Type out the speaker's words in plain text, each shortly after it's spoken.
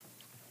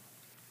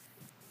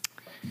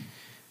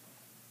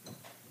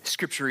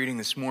Scripture reading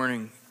this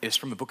morning is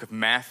from the book of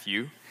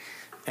Matthew,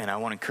 and I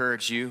want to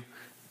encourage you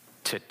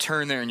to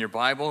turn there in your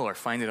Bible or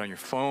find it on your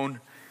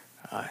phone.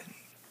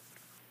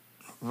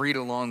 Read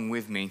along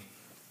with me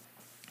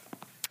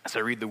as I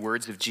read the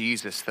words of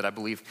Jesus that I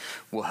believe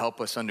will help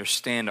us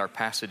understand our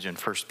passage in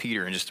 1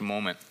 Peter in just a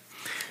moment.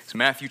 It's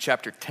Matthew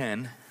chapter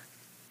 10.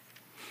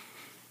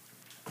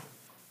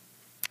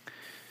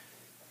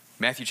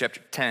 Matthew chapter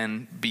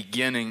 10,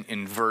 beginning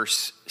in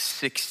verse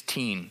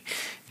 16.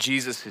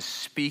 Jesus is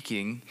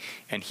speaking,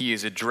 and he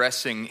is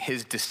addressing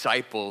his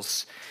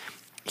disciples.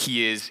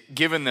 He is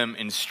giving them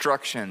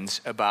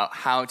instructions about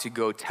how to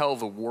go tell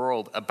the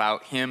world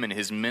about him and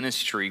his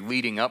ministry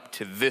leading up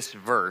to this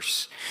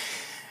verse.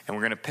 And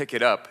we're going to pick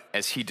it up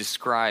as he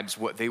describes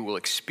what they will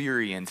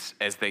experience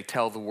as they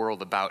tell the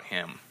world about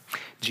him.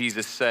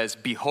 Jesus says,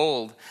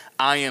 "Behold,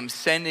 I am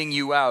sending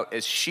you out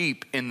as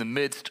sheep in the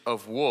midst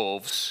of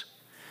wolves.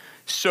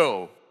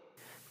 So,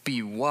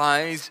 be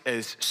wise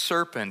as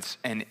serpents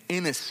and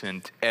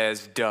innocent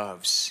as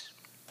doves.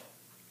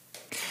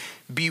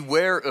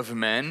 Beware of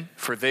men,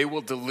 for they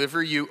will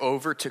deliver you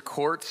over to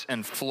courts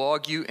and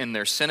flog you in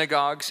their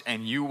synagogues,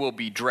 and you will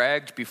be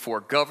dragged before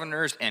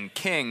governors and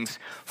kings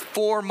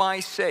for my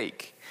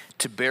sake,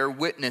 to bear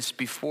witness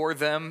before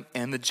them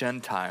and the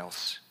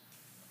Gentiles.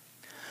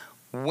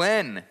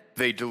 When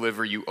they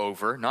deliver you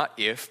over, not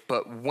if,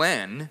 but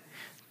when,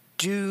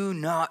 do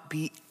not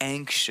be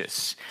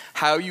anxious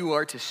how you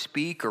are to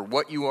speak or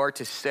what you are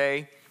to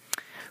say,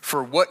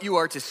 for what you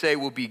are to say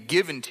will be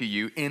given to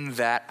you in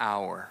that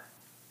hour.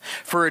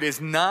 For it is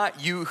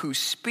not you who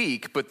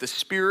speak, but the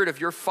Spirit of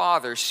your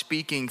Father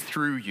speaking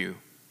through you.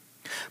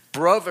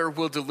 Brother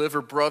will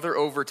deliver brother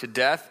over to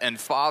death, and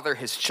father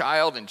his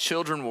child, and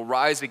children will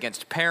rise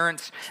against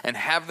parents and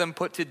have them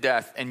put to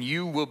death, and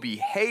you will be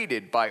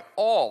hated by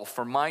all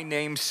for my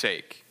name's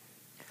sake.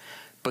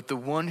 But the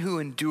one who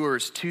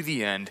endures to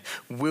the end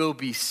will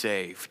be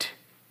saved.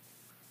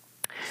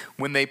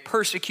 When they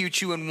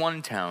persecute you in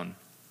one town,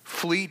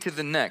 flee to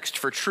the next.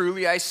 For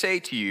truly I say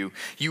to you,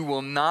 you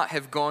will not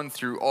have gone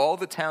through all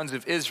the towns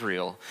of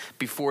Israel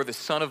before the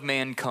Son of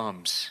Man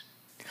comes.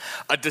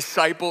 A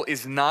disciple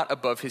is not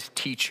above his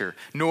teacher,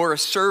 nor a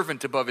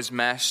servant above his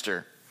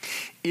master.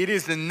 It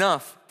is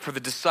enough for the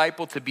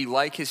disciple to be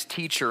like his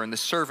teacher and the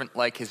servant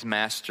like his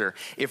master.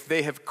 If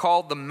they have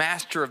called the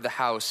master of the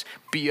house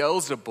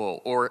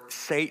Beelzebul, or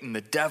Satan, the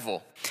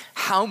devil,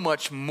 how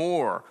much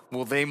more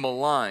will they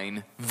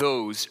malign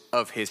those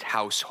of his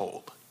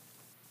household?"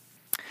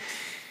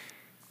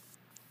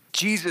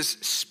 Jesus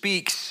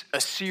speaks a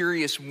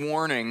serious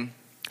warning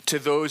to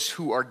those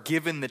who are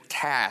given the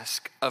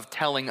task of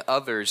telling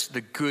others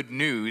the good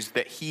news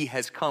that he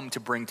has come to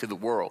bring to the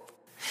world.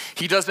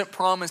 He doesn't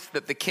promise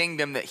that the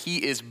kingdom that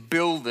he is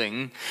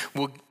building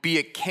will be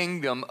a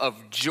kingdom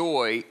of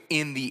joy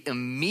in the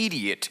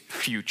immediate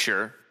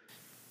future.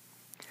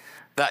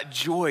 That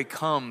joy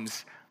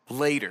comes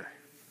later.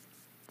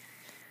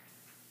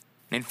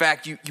 In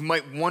fact, you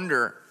might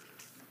wonder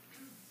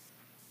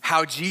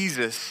how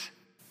Jesus,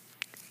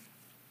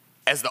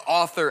 as the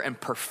author and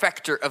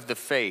perfecter of the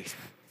faith,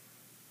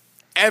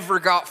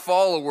 ever got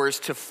followers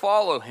to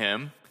follow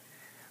him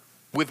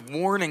with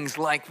warnings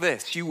like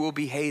this. You will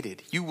be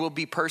hated. You will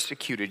be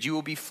persecuted. You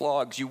will be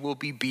flogged. You will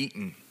be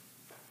beaten.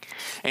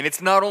 And it's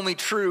not only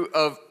true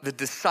of the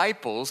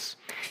disciples,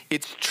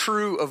 it's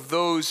true of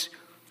those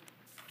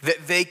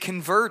that they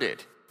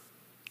converted.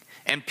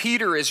 And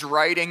Peter is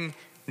writing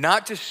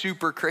not to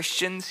super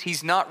Christians.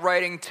 He's not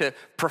writing to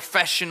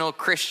professional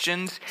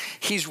Christians.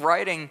 He's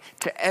writing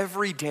to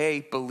everyday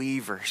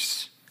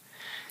believers,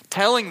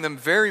 telling them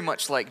very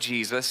much like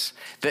Jesus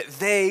that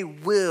they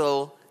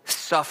will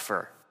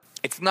suffer.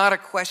 It's not a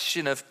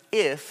question of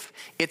if,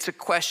 it's a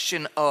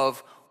question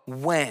of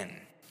when.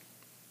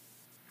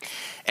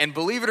 And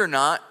believe it or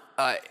not,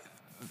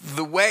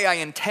 the way I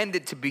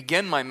intended to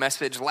begin my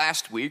message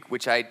last week,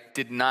 which I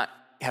did not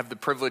have the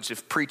privilege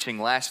of preaching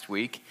last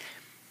week,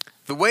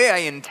 the way I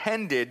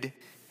intended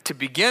to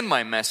begin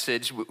my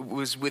message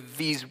was with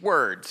these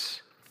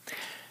words.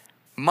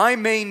 My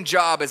main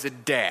job as a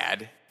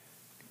dad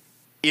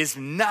is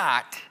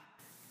not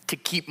to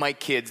keep my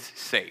kids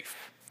safe.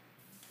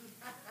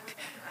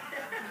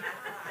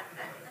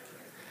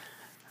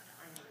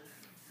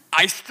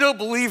 I still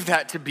believe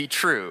that to be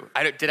true.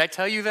 Did I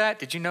tell you that?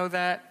 Did you know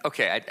that?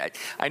 Okay,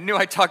 I knew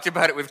I talked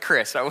about it with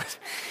Chris.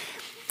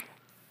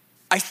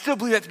 I still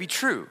believe that to be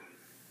true.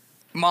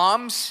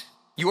 Moms,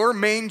 your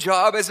main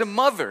job as a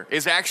mother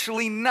is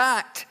actually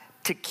not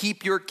to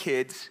keep your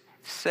kids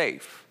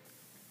safe.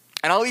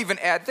 And I'll even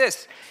add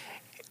this.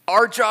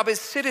 Our job as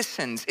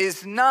citizens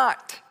is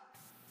not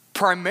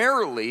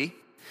primarily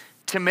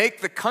to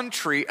make the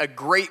country a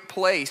great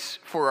place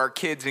for our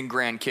kids and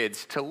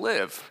grandkids to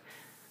live.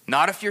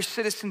 Not if you're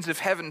citizens of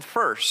heaven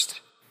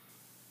first.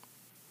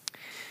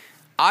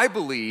 I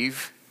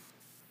believe,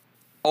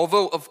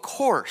 although of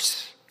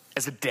course,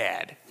 as a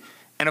dad,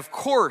 and of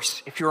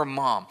course, if you're a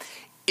mom,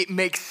 it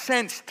makes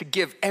sense to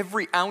give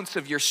every ounce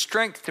of your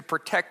strength to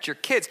protect your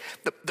kids.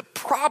 The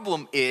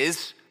problem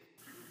is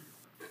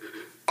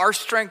our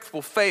strength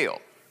will fail.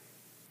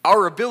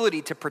 Our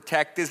ability to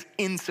protect is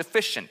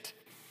insufficient,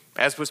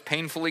 as was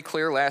painfully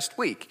clear last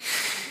week.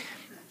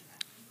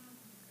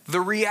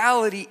 The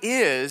reality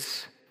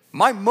is,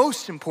 my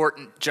most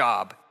important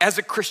job as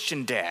a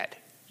Christian dad,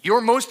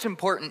 your most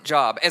important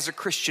job as a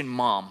Christian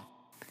mom,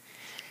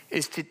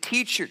 is to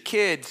teach your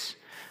kids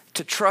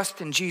to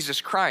trust in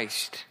Jesus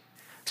Christ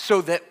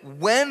so that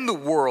when the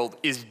world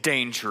is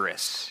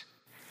dangerous,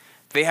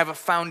 they have a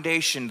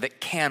foundation that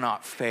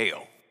cannot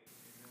fail.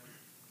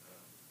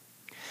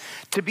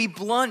 To be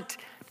blunt,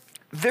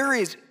 there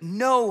is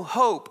no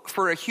hope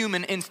for a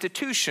human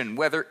institution,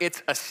 whether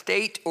it's a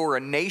state or a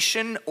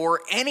nation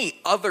or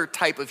any other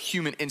type of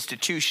human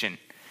institution.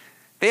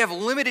 They have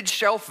limited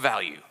shelf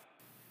value.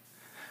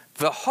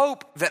 The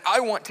hope that I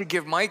want to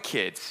give my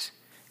kids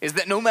is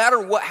that no matter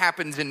what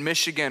happens in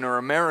Michigan or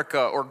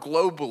America or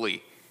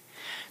globally,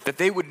 that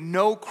they would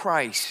know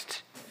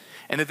Christ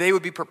and that they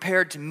would be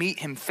prepared to meet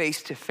him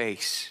face to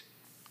face.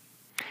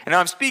 And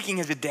now I'm speaking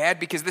as a dad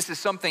because this is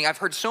something I've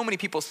heard so many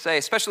people say,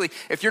 especially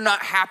if you're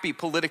not happy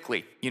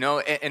politically,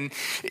 and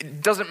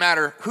it doesn't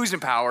matter who's in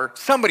power,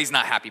 somebody's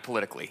not happy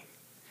politically.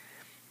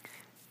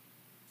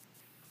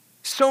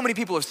 So many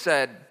people have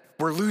said,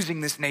 we're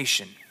losing this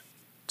nation.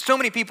 So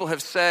many people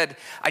have said,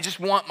 I just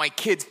want my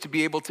kids to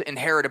be able to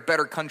inherit a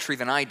better country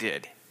than I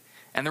did.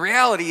 And the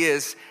reality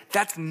is,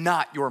 that's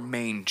not your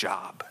main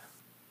job.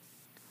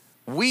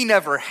 We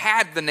never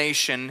had the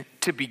nation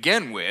to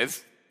begin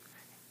with.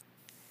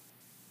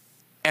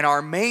 And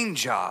our main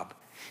job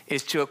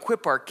is to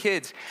equip our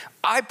kids.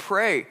 I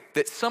pray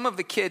that some of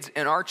the kids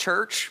in our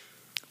church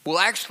will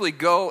actually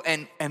go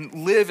and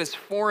live as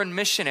foreign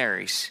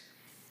missionaries.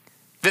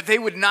 That they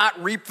would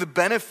not reap the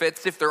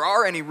benefits, if there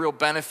are any real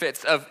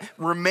benefits, of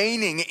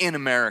remaining in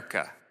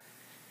America.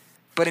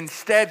 But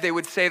instead, they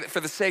would say that for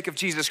the sake of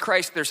Jesus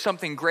Christ, there's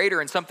something greater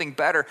and something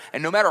better.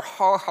 And no matter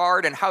how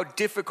hard and how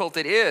difficult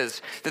it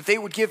is, that they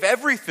would give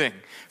everything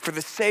for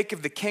the sake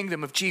of the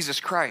kingdom of Jesus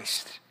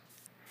Christ.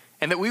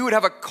 And that we would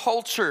have a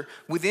culture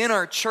within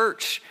our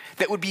church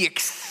that would be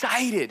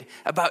excited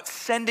about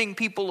sending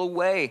people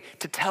away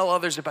to tell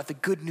others about the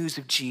good news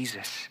of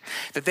Jesus.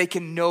 That they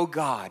can know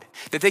God.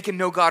 That they can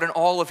know God in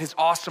all of his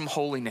awesome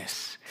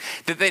holiness.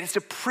 That it's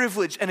a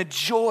privilege and a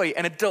joy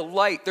and a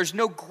delight. There's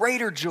no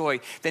greater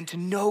joy than to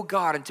know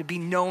God and to be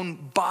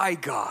known by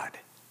God.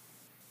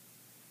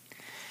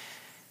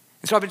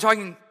 And so I've been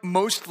talking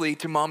mostly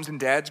to moms and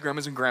dads,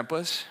 grandmas and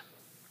grandpas.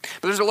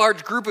 But there's a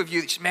large group of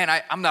you that, man,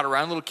 I'm not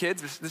around little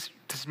kids. Does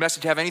this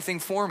message have anything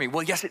for me?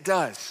 Well, yes, it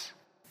does.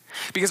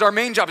 Because our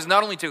main job is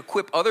not only to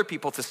equip other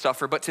people to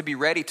suffer, but to be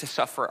ready to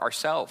suffer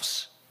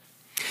ourselves.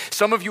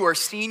 Some of you are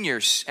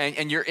seniors,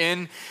 and you're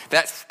in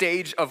that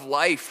stage of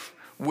life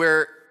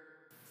where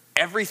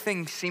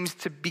everything seems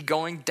to be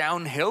going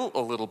downhill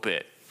a little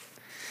bit.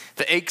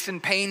 The aches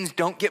and pains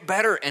don't get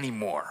better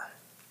anymore.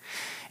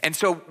 And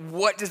so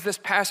what does this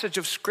passage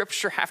of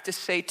Scripture have to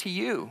say to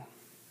you?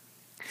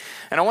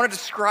 And I want to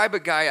describe a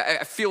guy,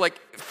 I feel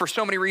like for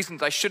so many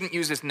reasons I shouldn't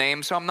use his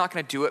name, so I'm not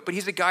going to do it, but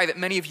he's a guy that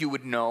many of you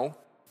would know.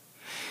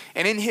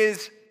 And in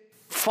his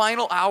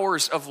final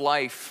hours of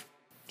life,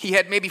 he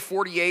had maybe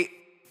 48,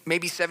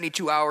 maybe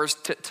 72 hours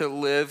to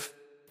live.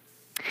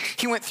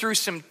 He went through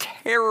some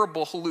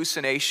terrible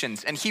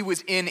hallucinations, and he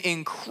was in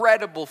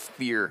incredible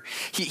fear.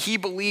 He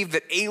believed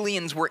that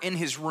aliens were in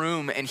his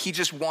room, and he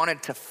just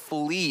wanted to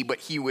flee, but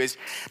he was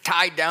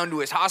tied down to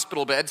his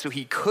hospital bed, so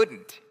he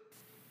couldn't.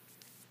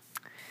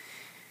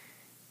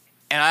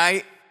 And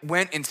I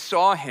went and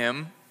saw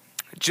him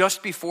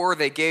just before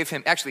they gave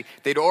him, actually,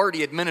 they'd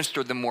already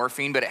administered the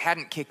morphine, but it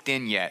hadn't kicked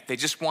in yet. They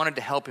just wanted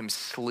to help him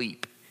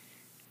sleep.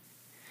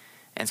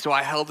 And so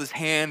I held his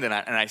hand and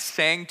I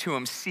sang to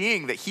him,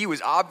 seeing that he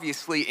was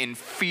obviously in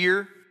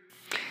fear,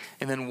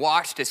 and then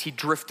watched as he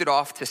drifted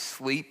off to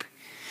sleep,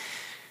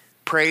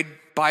 prayed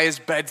by his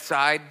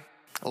bedside,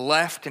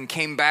 left and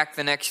came back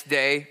the next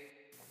day.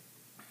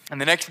 And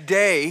the next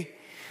day,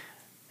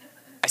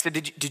 I said,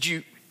 Did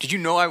you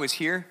know I was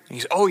here? And he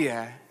said, oh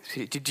yeah.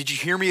 Did you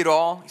hear me at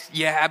all? Said,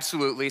 yeah,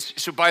 absolutely.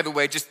 So by the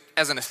way, just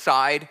as an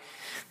aside,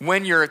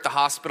 when you're at the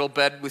hospital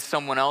bed with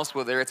someone else,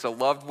 whether it's a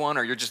loved one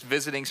or you're just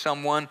visiting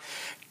someone,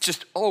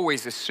 just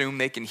always assume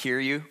they can hear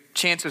you.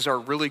 Chances are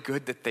really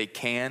good that they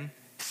can.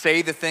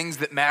 Say the things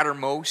that matter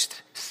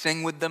most.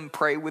 Sing with them,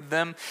 pray with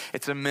them.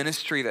 It's a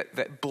ministry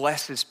that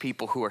blesses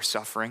people who are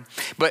suffering.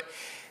 But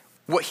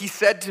what he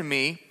said to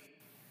me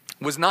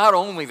was not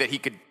only that he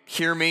could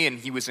hear me and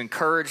he was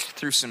encouraged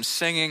through some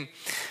singing.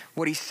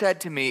 What he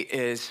said to me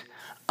is,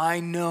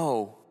 I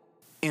know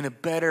in a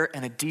better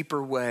and a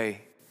deeper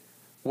way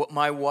what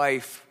my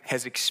wife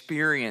has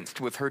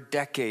experienced with her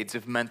decades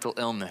of mental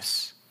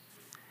illness.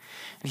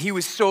 And he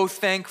was so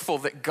thankful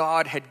that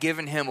God had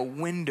given him a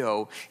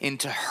window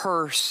into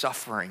her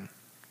suffering.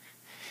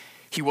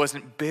 He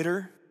wasn't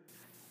bitter.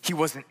 He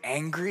wasn't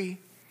angry.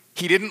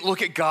 He didn't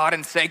look at God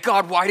and say,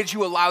 God, why did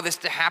you allow this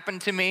to happen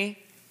to me?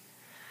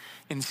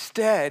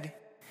 Instead,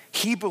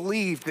 he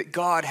believed that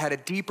God had a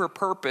deeper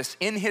purpose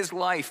in his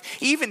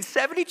life, even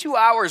 72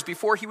 hours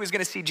before he was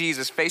going to see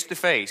Jesus face to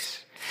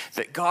face,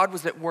 that God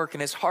was at work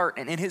in his heart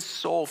and in his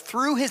soul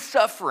through his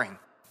suffering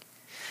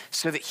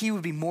so that he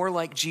would be more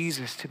like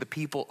Jesus to the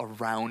people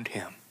around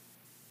him.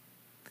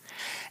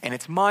 And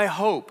it's my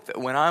hope that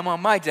when I'm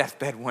on my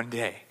deathbed one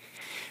day,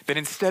 that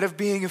instead of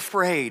being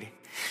afraid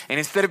and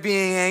instead of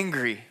being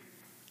angry,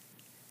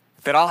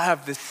 that I'll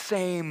have the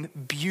same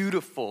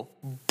beautiful,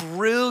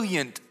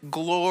 brilliant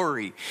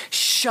glory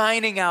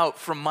shining out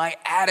from my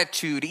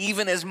attitude,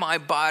 even as my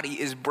body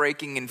is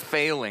breaking and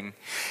failing,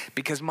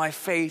 because my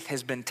faith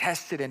has been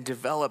tested and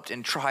developed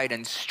and tried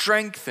and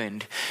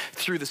strengthened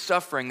through the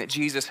suffering that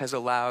Jesus has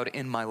allowed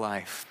in my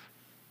life.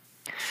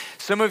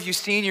 Some of you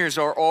seniors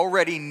are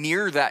already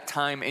near that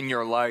time in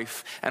your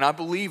life, and I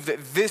believe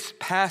that this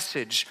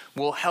passage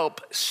will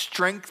help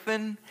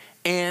strengthen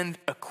and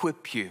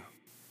equip you.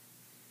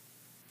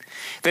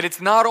 That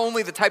it's not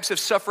only the types of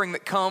suffering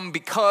that come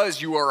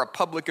because you are a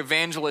public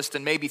evangelist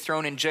and may be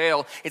thrown in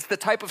jail, it's the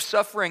type of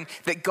suffering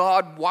that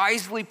God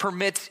wisely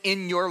permits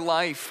in your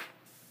life.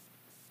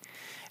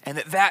 And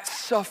that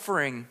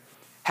suffering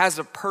has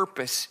a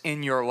purpose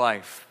in your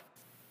life.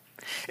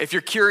 If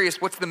you're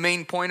curious, what's the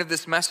main point of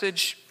this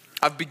message?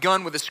 I've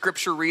begun with a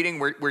scripture reading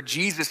where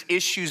Jesus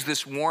issues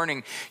this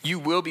warning. You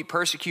will be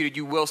persecuted,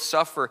 you will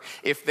suffer.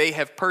 If they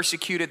have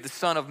persecuted the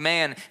Son of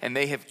Man and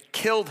they have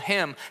killed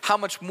him, how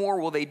much more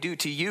will they do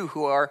to you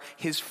who are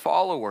his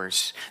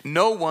followers?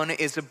 No one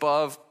is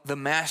above the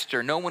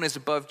master. No one is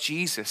above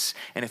Jesus.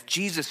 And if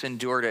Jesus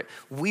endured it,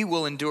 we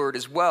will endure it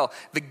as well.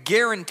 The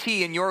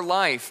guarantee in your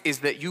life is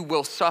that you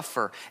will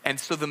suffer.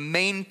 And so the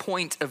main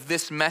point of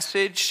this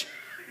message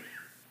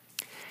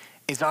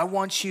is I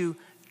want you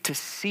to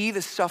see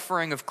the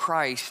suffering of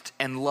Christ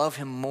and love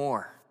him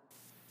more.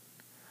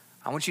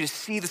 I want you to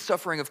see the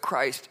suffering of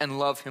Christ and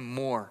love him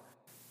more.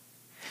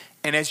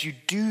 And as you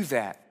do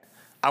that,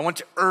 I want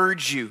to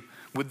urge you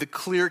with the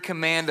clear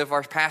command of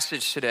our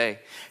passage today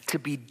to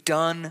be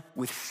done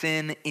with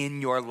sin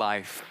in your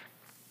life.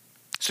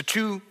 So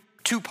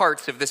two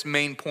parts of this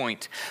main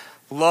point.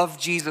 Love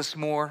Jesus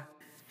more.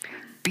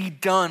 Be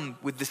done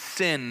with the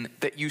sin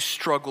that you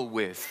struggle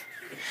with.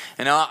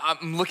 And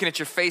I'm looking at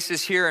your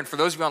faces here, and for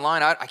those of you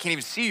online, I can't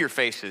even see your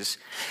faces.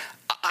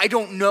 I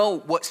don't know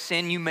what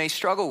sin you may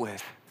struggle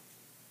with,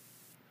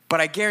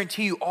 but I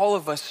guarantee you all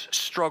of us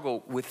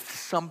struggle with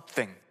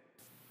something.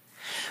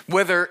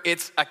 Whether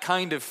it's a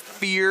kind of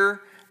fear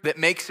that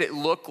makes it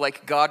look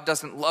like God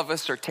doesn't love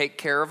us or take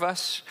care of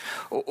us,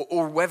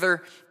 or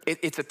whether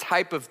it's a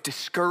type of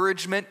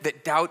discouragement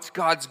that doubts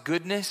God's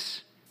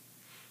goodness,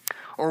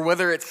 or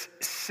whether it's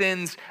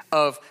sins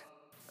of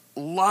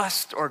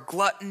lust or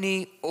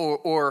gluttony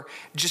or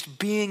just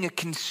being a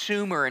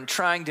consumer and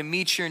trying to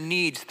meet your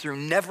needs through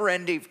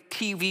never-ending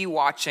TV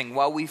watching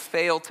while we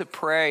fail to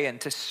pray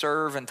and to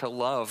serve and to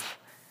love.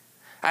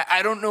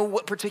 I don't know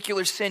what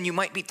particular sin you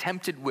might be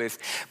tempted with,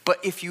 but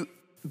if you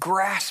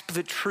grasp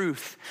the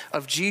truth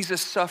of Jesus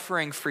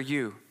suffering for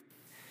you,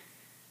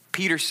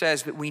 Peter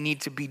says that we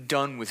need to be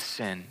done with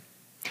sin.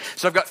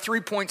 So I've got 3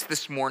 points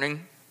this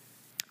morning.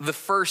 The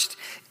first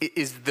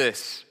is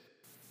this.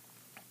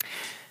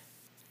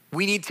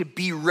 We need to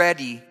be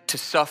ready to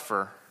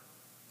suffer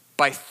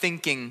by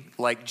thinking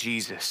like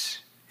Jesus.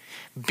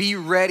 Be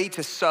ready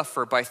to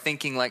suffer by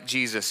thinking like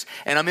Jesus.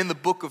 And I'm in the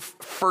book of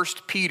 1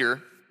 Peter.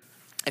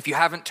 If you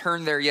haven't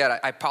turned there yet,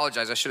 I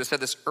apologize. I should have said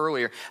this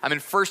earlier. I'm in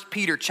 1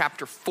 Peter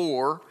chapter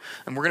 4,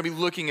 and we're going to be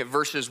looking at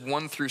verses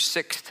 1 through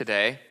 6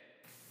 today.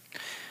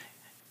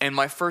 And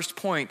my first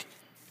point,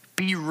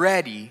 be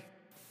ready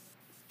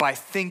by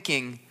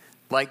thinking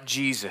like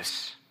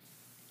Jesus.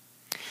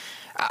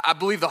 I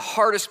believe the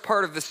hardest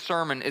part of this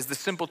sermon is the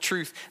simple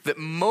truth that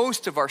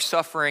most of our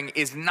suffering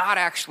is not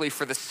actually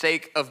for the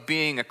sake of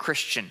being a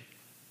Christian.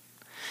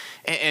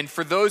 And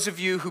for those of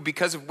you who,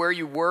 because of where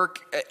you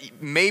work,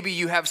 maybe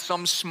you have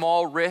some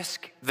small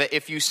risk that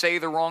if you say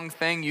the wrong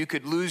thing, you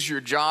could lose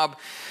your job.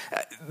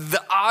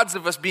 The odds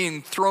of us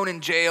being thrown in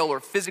jail or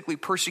physically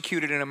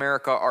persecuted in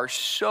America are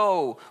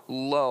so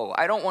low.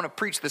 I don't want to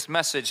preach this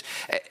message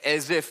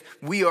as if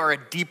we are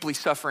a deeply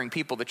suffering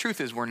people. The truth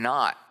is we're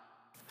not.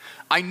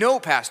 I know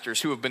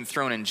pastors who have been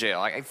thrown in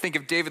jail. I think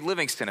of David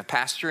Livingston, a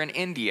pastor in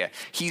India.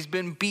 He's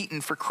been beaten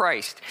for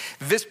Christ.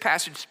 This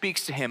passage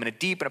speaks to him in a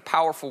deep and a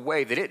powerful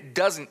way that it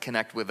doesn't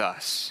connect with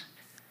us.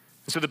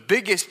 And so the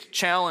biggest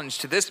challenge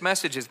to this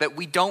message is that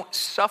we don't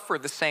suffer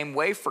the same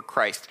way for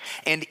Christ.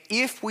 And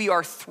if we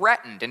are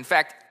threatened, in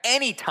fact,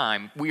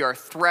 anytime we are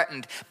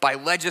threatened by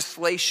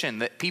legislation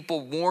that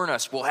people warn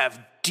us will have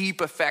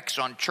deep effects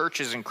on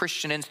churches and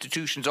Christian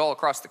institutions all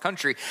across the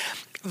country,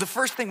 the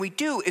first thing we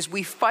do is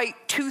we fight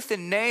tooth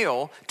and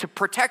nail to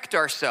protect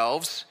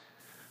ourselves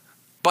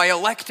by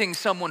electing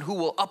someone who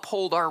will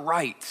uphold our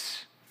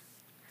rights.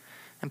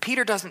 And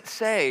Peter doesn't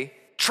say,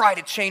 try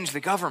to change the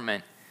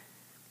government.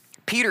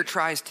 Peter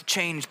tries to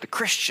change the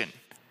Christian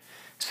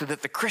so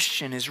that the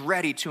Christian is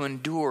ready to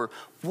endure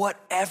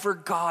whatever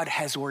God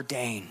has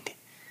ordained.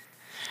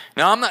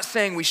 Now, I'm not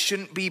saying we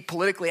shouldn't be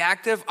politically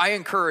active. I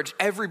encourage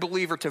every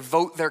believer to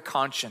vote their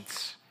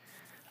conscience.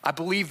 I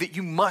believe that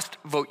you must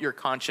vote your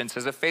conscience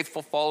as a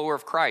faithful follower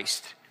of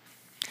Christ.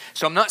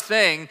 So I'm not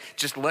saying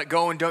just let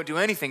go and don't do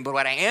anything, but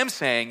what I am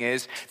saying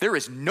is there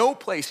is no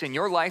place in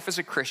your life as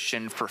a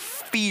Christian for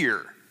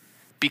fear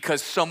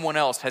because someone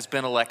else has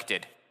been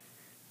elected.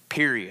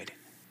 Period.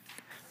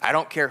 I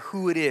don't care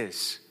who it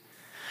is.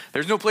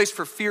 There's no place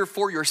for fear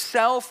for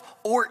yourself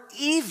or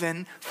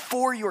even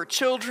for your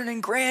children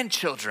and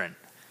grandchildren.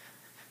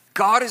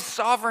 God is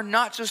sovereign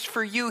not just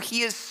for you,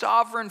 he is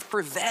sovereign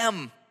for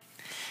them.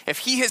 If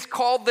he has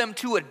called them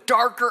to a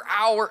darker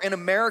hour in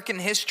American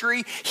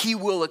history, he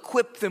will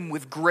equip them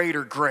with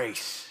greater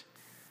grace.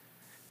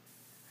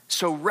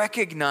 So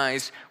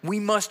recognize we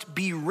must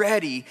be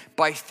ready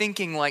by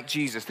thinking like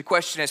Jesus. The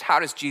question is, how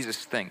does Jesus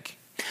think?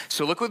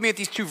 So look with me at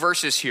these two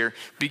verses here,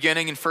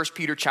 beginning in 1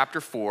 Peter chapter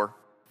 4,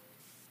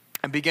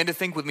 and begin to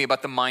think with me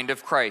about the mind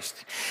of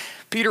Christ.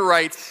 Peter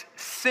writes,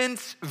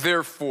 "Since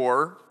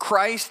therefore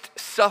Christ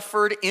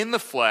suffered in the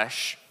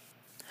flesh,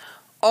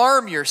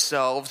 arm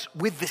yourselves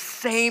with the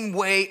same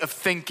way of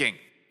thinking.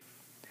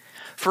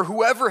 For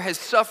whoever has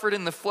suffered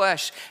in the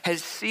flesh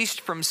has ceased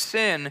from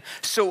sin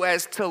so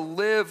as to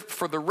live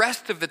for the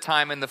rest of the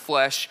time in the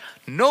flesh,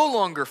 no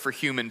longer for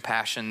human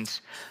passions,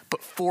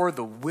 but for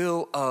the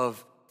will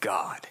of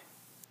God."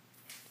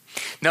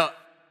 Now,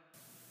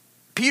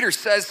 Peter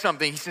says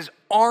something. He says,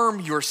 arm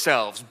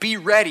yourselves, be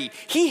ready.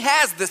 He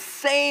has the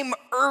same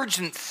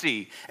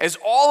urgency as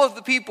all of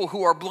the people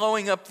who are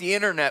blowing up the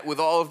internet with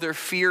all of their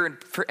fear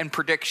and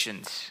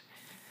predictions.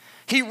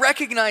 He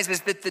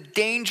recognizes that the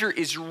danger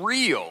is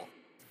real.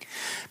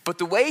 But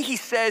the way he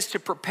says to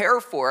prepare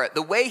for it,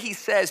 the way he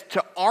says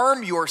to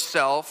arm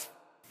yourself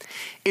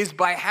is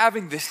by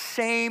having the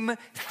same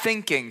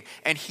thinking.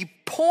 And he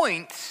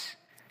points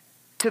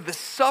to the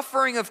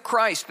suffering of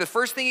Christ. The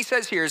first thing he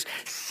says here is,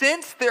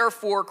 since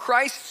therefore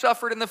Christ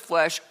suffered in the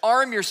flesh,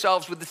 arm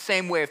yourselves with the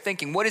same way of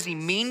thinking. What does he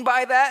mean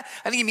by that?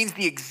 I think he means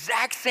the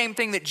exact same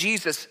thing that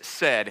Jesus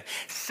said.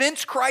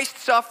 Since Christ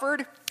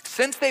suffered,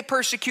 since they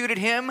persecuted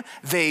him,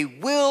 they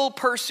will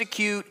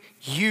persecute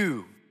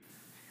you.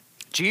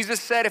 Jesus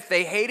said, if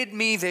they hated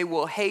me, they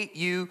will hate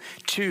you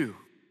too.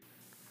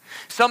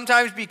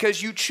 Sometimes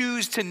because you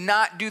choose to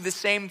not do the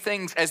same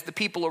things as the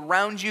people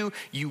around you,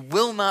 you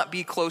will not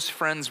be close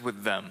friends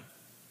with them.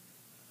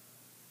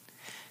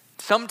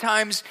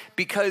 Sometimes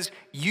because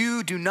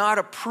you do not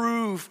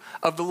approve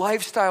of the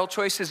lifestyle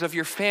choices of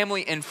your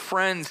family and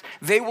friends,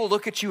 they will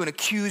look at you and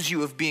accuse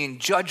you of being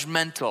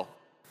judgmental,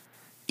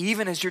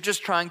 even as you're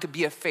just trying to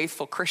be a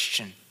faithful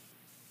Christian.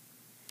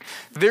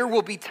 There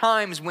will be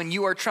times when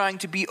you are trying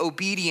to be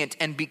obedient,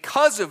 and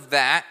because of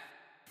that,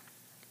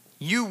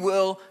 you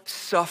will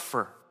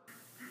suffer.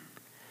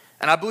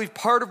 And I believe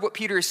part of what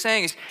Peter is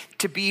saying is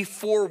to be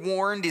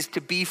forewarned is to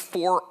be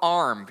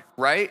forearmed,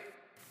 right?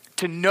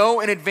 To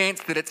know in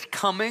advance that it's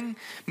coming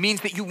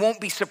means that you won't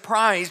be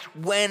surprised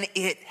when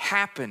it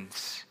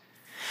happens.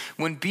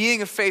 When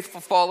being a faithful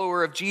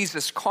follower of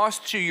Jesus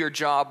costs you your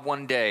job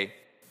one day,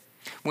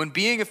 when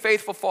being a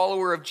faithful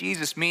follower of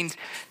Jesus means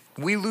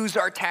we lose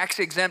our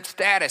tax-exempt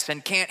status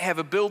and can't have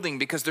a building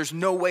because there's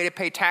no way to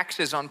pay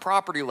taxes on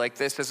property like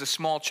this as a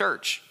small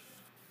church.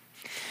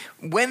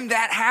 When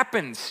that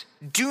happens,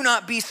 do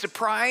not be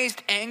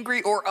surprised,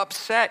 angry, or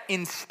upset.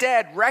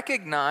 Instead,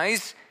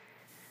 recognize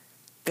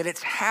that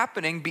it's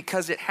happening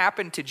because it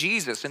happened to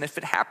Jesus. And if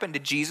it happened to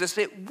Jesus,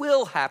 it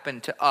will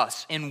happen to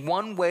us in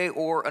one way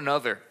or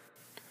another.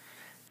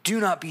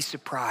 Do not be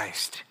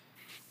surprised.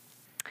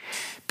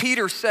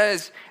 Peter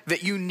says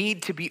that you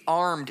need to be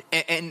armed,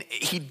 and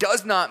he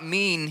does not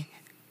mean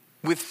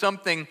with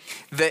something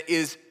that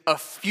is a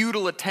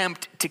futile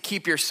attempt to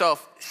keep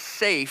yourself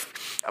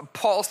safe.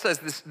 Paul says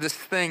this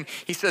thing.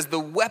 He says the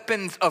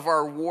weapons of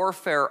our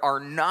warfare are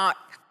not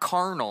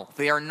carnal.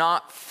 They are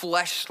not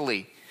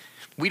fleshly.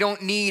 We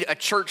don't need a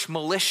church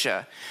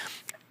militia.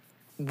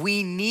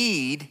 We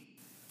need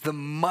the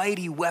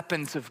mighty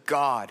weapons of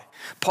God.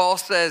 Paul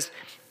says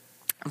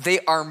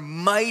they are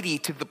mighty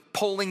to the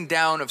pulling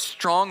down of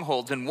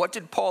strongholds. And what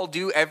did Paul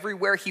do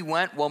everywhere he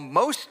went? Well,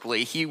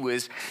 mostly he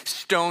was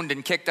stoned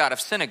and kicked out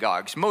of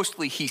synagogues.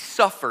 Mostly he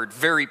suffered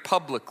very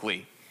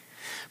publicly.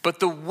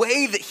 But the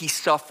way that he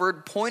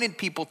suffered pointed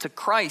people to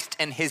Christ,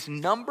 and his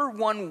number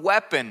one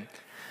weapon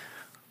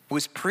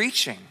was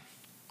preaching.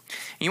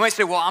 And you might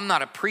say, well, I'm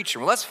not a preacher.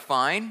 Well, that's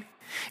fine.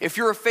 If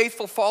you're a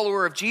faithful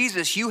follower of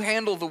Jesus, you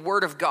handle the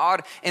word of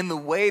God in the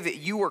way that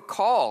you were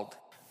called.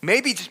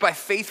 Maybe just by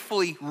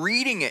faithfully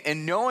reading it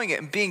and knowing it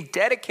and being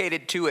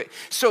dedicated to it,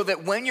 so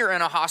that when you're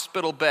in a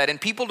hospital bed and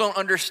people don't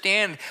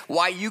understand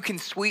why you can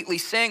sweetly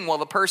sing while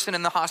the person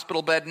in the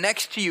hospital bed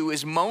next to you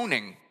is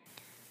moaning.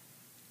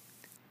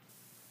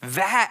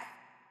 That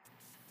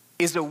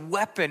is a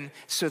weapon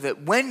so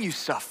that when you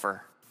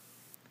suffer,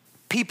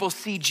 people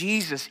see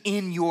Jesus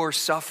in your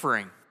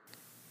suffering.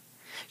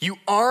 You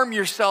arm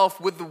yourself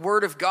with the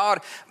word of God.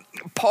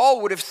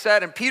 Paul would have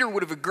said, and Peter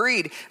would have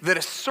agreed, that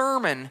a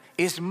sermon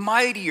is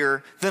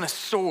mightier than a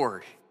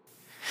sword.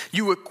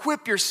 You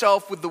equip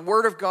yourself with the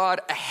word of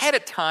God ahead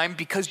of time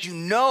because you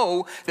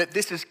know that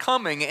this is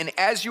coming. And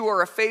as you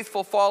are a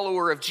faithful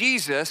follower of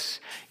Jesus,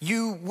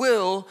 you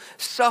will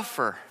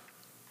suffer.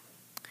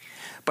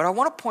 But I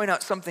want to point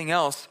out something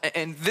else.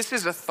 And this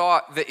is a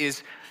thought that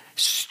is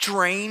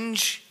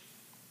strange.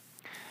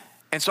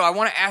 And so I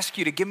want to ask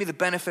you to give me the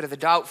benefit of the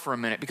doubt for a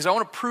minute, because I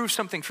want to prove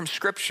something from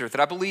Scripture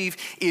that I believe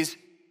is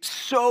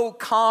so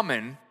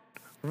common.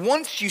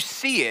 Once you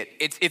see it,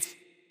 it's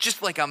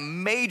just like a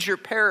major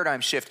paradigm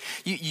shift.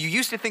 You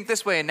used to think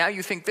this way, and now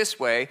you think this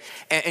way,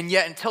 and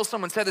yet until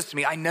someone said this to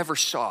me, I never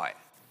saw it.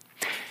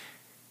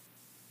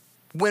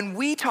 When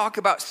we talk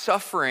about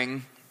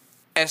suffering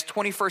as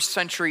 21st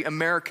century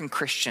American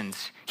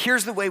Christians,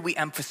 here's the way we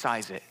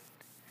emphasize it.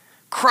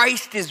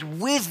 Christ is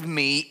with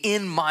me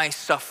in my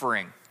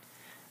suffering.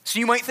 So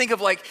you might think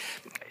of like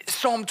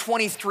Psalm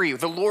 23,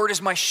 the Lord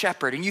is my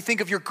shepherd, and you think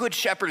of your good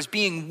shepherd as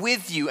being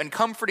with you and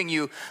comforting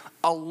you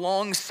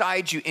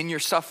alongside you in your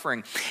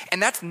suffering.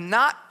 And that's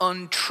not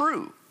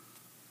untrue.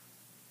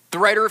 The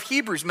writer of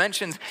Hebrews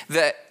mentions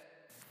that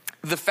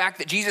the fact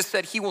that Jesus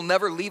said he will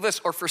never leave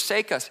us or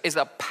forsake us is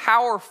a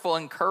powerful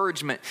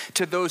encouragement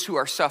to those who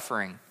are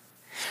suffering.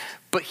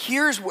 But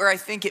here's where I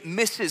think it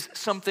misses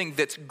something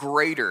that's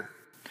greater.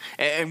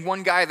 And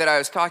one guy that I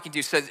was talking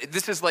to said,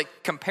 this is like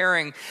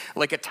comparing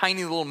like a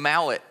tiny little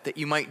mallet that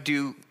you might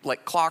do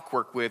like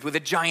clockwork with a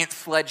giant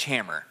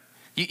sledgehammer.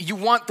 You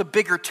want the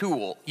bigger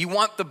tool. You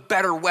want the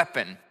better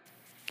weapon.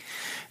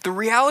 The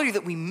reality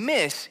that we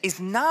miss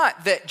is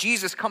not that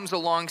Jesus comes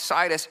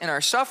alongside us in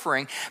our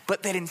suffering,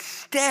 but that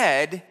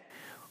instead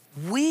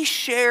we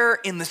share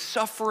in the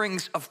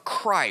sufferings of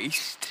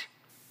Christ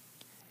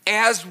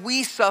as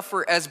we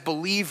suffer as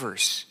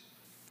believers.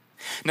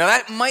 Now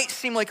that might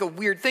seem like a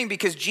weird thing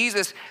because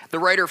Jesus, the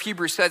writer of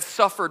Hebrews says,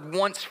 suffered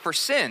once for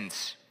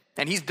sins.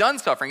 And he's done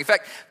suffering. In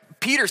fact,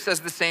 Peter says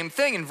the same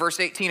thing in verse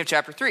 18 of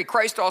chapter 3.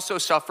 Christ also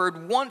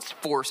suffered once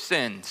for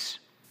sins.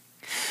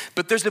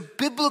 But there's a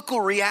biblical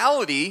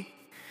reality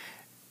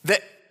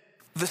that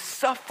the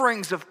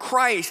sufferings of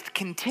Christ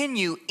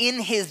continue in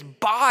his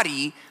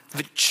body,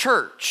 the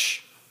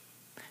church.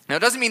 Now it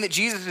doesn't mean that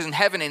Jesus is in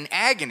heaven in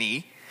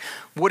agony.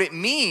 What it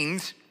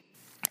means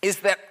is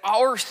that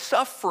our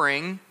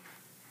suffering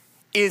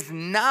is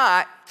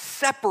not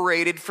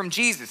separated from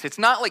Jesus. It's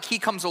not like he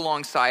comes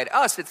alongside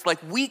us. It's like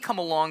we come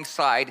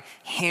alongside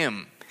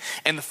him.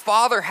 And the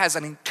Father has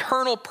an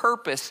eternal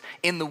purpose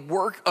in the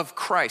work of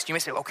Christ. You may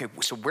say, okay,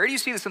 so where do you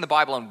see this in the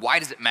Bible and why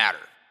does it matter?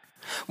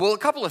 Well, a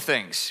couple of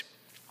things.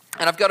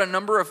 And I've got a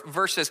number of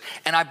verses,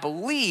 and I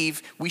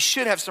believe we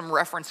should have some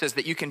references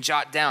that you can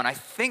jot down. I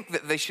think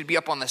that they should be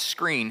up on the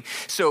screen.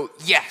 So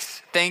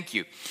yes, thank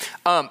you.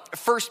 1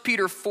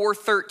 Peter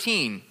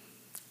 4:13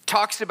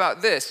 talks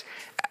about this,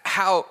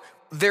 how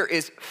there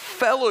is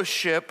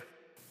fellowship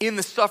in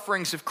the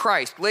sufferings of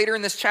Christ. Later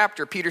in this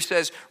chapter, Peter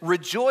says,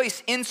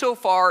 rejoice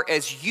insofar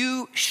as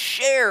you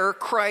share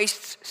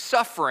Christ's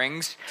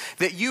sufferings,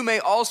 that you may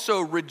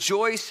also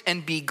rejoice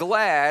and be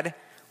glad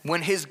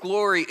when his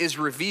glory is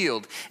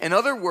revealed. In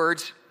other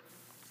words,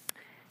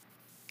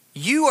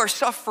 you are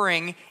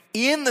suffering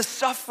in the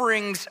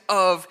sufferings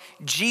of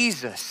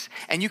Jesus.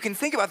 And you can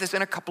think about this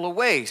in a couple of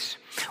ways.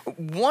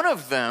 One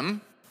of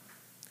them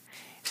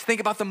is think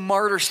about the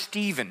martyr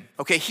Stephen.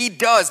 Okay, he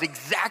does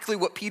exactly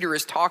what Peter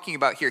is talking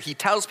about here. He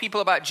tells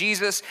people about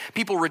Jesus.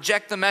 People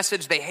reject the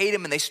message. They hate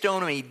him and they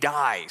stone him and he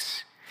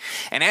dies.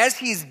 And as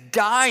he's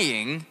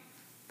dying,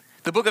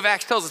 the book of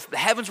Acts tells us the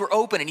heavens were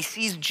open and he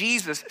sees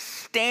Jesus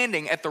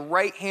standing at the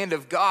right hand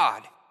of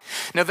God.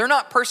 Now, they're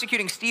not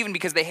persecuting Stephen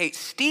because they hate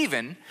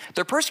Stephen.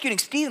 They're persecuting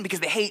Stephen because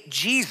they hate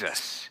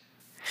Jesus.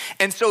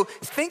 And so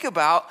think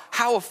about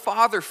how a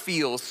father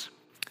feels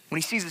when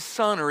he sees his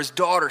son or his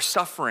daughter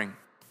suffering.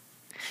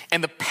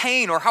 And the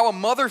pain, or how a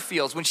mother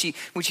feels when she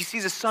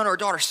sees a son or a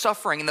daughter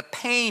suffering, and the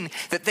pain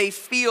that they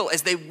feel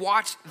as they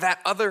watch that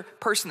other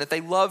person that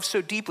they love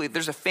so deeply.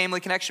 There's a family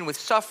connection with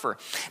suffer.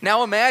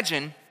 Now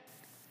imagine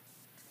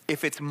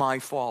if it's my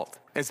fault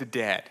as a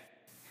dad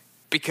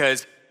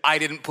because I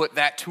didn't put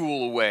that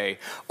tool away,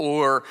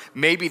 or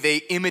maybe they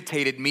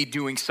imitated me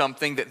doing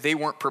something that they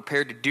weren't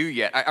prepared to do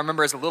yet. I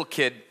remember as a little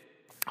kid,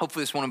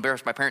 hopefully this won't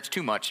embarrass my parents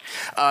too much,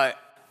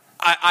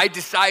 I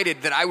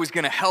decided that I was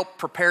going to help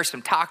prepare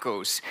some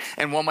tacos.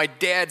 And while my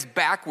dad's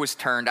back was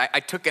turned,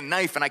 I took a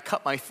knife and I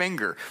cut my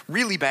finger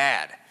really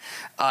bad.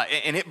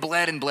 And it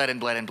bled and bled and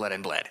bled and bled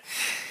and bled.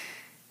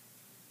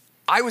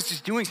 I was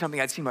just doing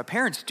something I'd seen my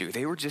parents do.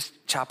 They were just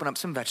chopping up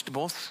some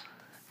vegetables.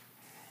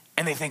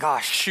 And they think, oh,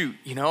 shoot,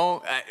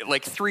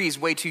 like 3 is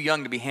way too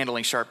young to be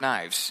handling sharp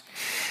knives.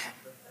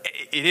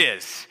 It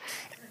is.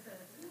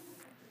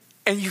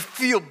 And you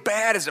feel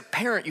bad as a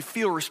parent. You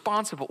feel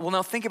responsible. Well,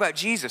 now think about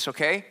Jesus,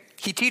 okay?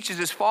 He teaches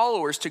his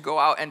followers to go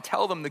out and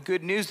tell them the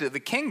good news of the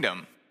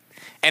kingdom.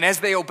 And as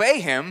they obey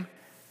him,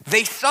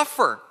 they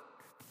suffer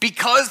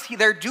because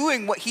they're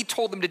doing what he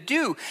told them to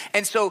do.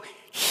 And so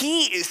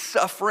he is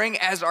suffering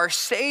as our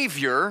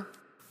Savior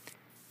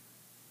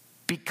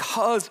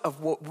because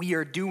of what we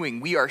are doing.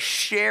 We are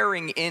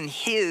sharing in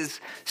his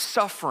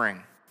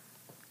suffering.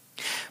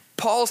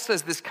 Paul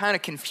says this kind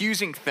of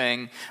confusing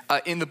thing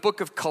in the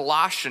book of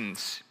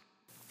Colossians.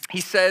 He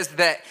says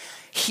that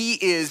he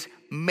is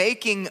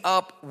making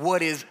up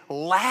what is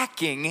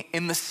lacking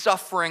in the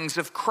sufferings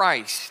of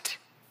Christ.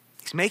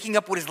 He's making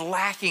up what is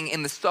lacking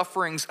in the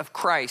sufferings of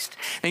Christ.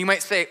 Now you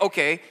might say,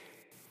 okay,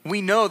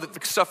 we know that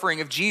the suffering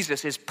of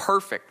Jesus is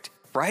perfect,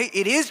 right?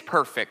 It is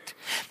perfect.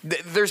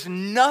 There's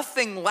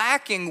nothing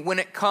lacking when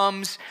it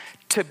comes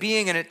to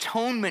being an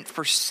atonement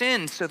for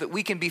sin so that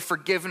we can be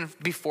forgiven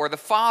before the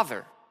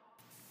Father.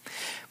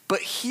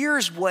 But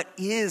here's what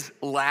is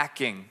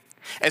lacking.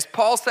 As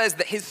Paul says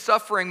that his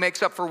suffering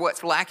makes up for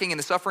what's lacking in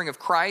the suffering of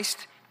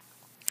Christ,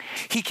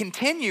 he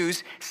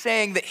continues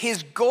saying that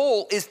his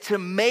goal is to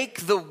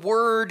make the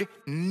word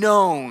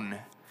known.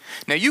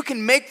 Now, you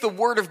can make the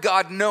word of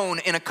God known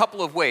in a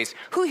couple of ways.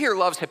 Who here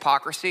loves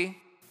hypocrisy?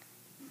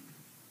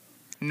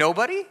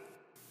 Nobody?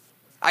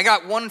 I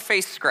got one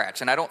face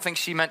scratch, and I don't think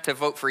she meant to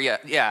vote for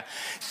yet. Yeah.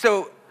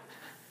 So,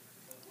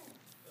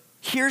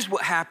 here's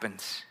what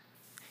happens.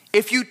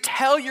 If you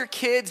tell your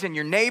kids and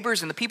your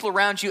neighbors and the people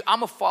around you,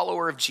 I'm a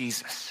follower of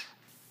Jesus.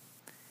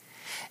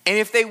 And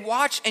if they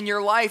watch in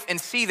your life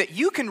and see that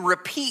you can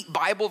repeat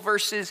Bible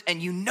verses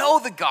and you know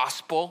the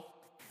gospel,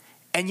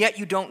 and yet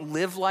you don't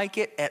live like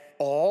it at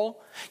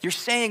all, you're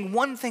saying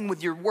one thing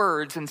with your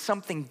words and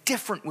something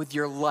different with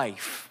your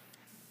life.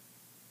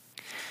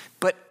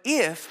 But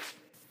if,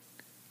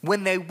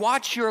 when they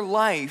watch your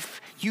life,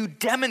 you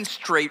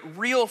demonstrate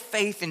real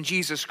faith in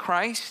Jesus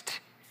Christ,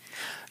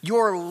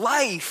 your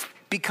life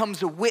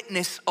becomes a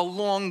witness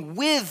along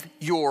with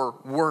your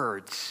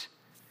words.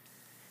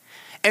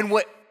 And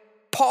what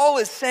Paul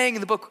is saying in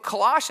the book of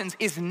Colossians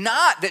is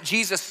not that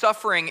Jesus'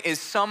 suffering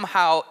is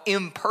somehow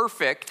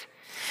imperfect.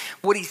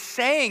 What he's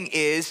saying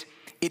is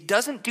it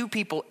doesn't do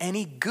people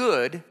any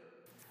good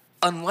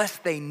unless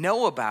they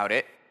know about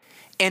it.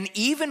 And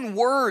even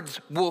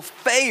words will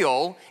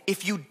fail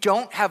if you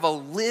don't have a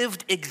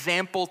lived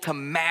example to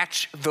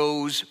match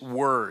those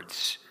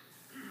words.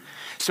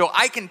 So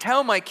I can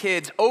tell my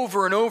kids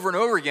over and over and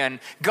over again,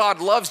 God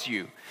loves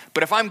you.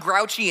 But if I'm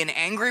grouchy and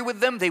angry with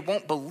them, they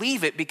won't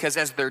believe it because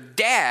as their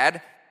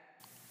dad,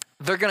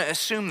 they're going to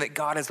assume that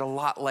God is a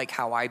lot like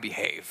how I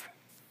behave.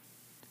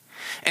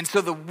 And so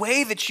the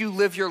way that you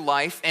live your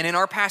life, and in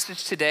our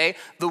passage today,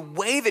 the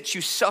way that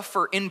you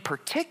suffer in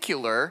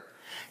particular,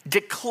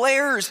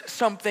 declares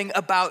something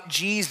about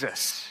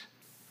Jesus.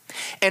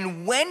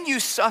 And when you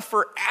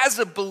suffer as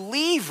a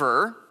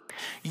believer,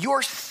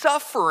 your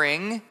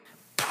suffering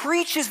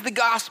preaches the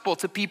gospel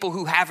to people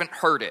who haven't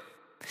heard it.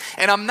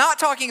 And I'm not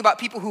talking about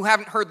people who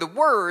haven't heard the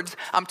words.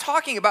 I'm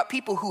talking about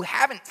people who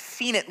haven't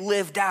seen it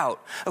lived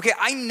out. Okay,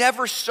 I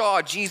never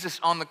saw Jesus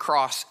on the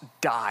cross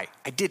die.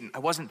 I didn't. I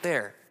wasn't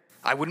there.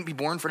 I wouldn't be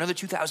born for another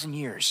 2,000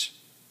 years.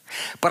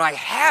 But I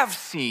have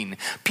seen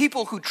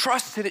people who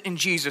trusted in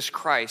Jesus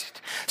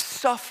Christ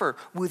suffer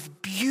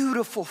with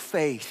beautiful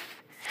faith.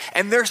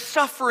 And their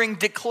suffering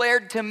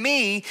declared to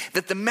me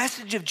that the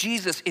message of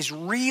Jesus is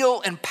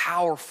real and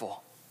powerful.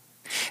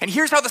 And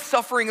here's how the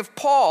suffering of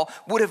Paul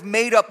would have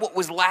made up what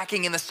was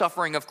lacking in the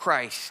suffering of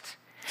Christ.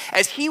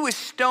 As he was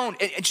stoned,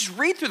 and just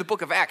read through the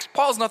book of Acts.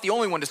 Paul's not the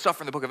only one to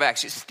suffer in the book of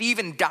Acts.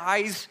 Stephen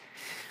dies.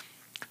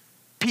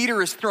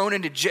 Peter is thrown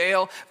into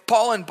jail.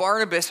 Paul and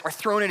Barnabas are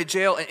thrown into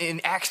jail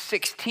in Acts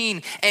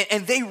 16.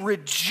 And they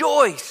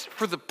rejoice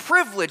for the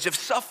privilege of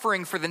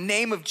suffering for the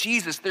name of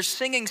Jesus. They're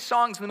singing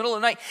songs in the middle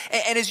of the night.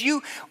 And as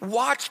you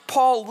watch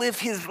Paul live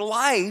his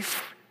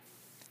life,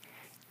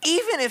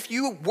 even if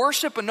you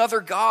worship another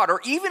God,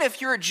 or even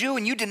if you're a Jew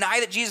and you deny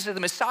that Jesus is the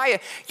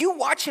Messiah, you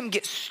watch him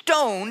get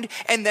stoned,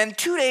 and then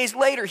 2 days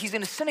later, he's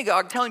in a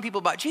synagogue telling people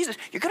about Jesus.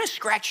 You're going to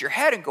scratch your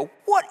head and go,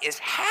 what is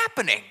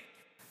happening?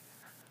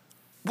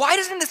 Why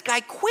doesn't this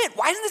guy quit?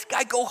 Why doesn't this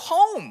guy go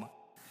home?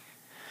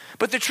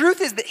 But the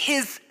truth is that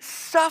his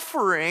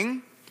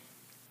suffering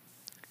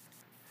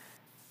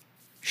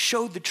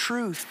showed the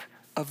truth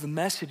of the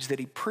message that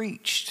he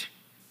preached.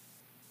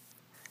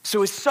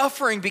 So his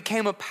suffering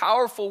became a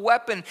powerful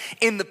weapon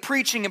in the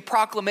preaching and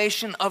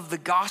proclamation of the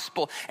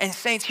gospel. And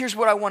saints, here's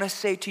what I want to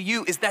say to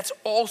you is that's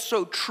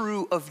also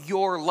true of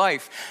your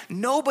life.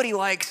 Nobody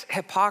likes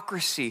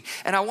hypocrisy.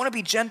 And I want to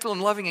be gentle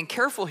and loving and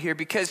careful here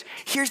because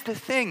here's the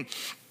thing.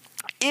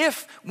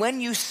 If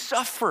when you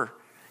suffer,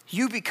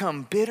 you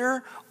become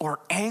bitter or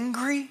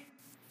angry,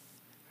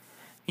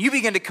 you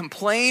begin to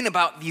complain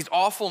about these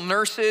awful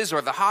nurses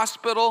or the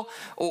hospital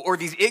or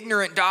these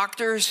ignorant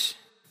doctors,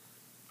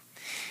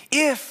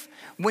 if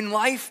when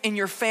life in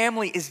your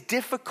family is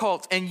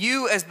difficult and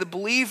you as the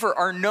believer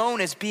are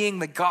known as being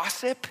the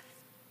gossip,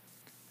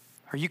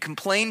 or you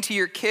complain to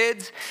your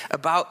kids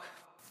about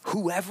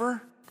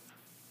whoever,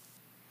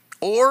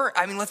 or,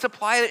 let's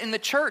apply it in the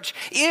church.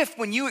 If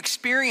when you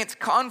experience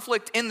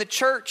conflict in the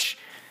church,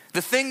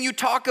 the thing you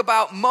talk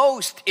about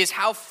most is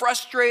how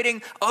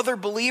frustrating other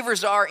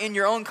believers are in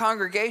your own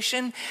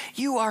congregation,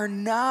 you are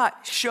not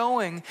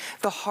showing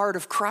the heart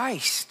of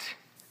Christ.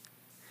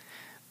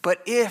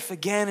 But if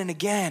again and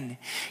again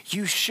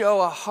you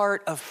show a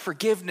heart of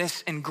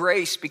forgiveness and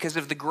grace because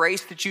of the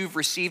grace that you've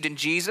received in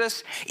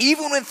Jesus,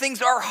 even when things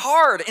are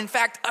hard, in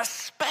fact,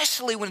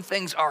 especially when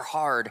things are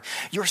hard,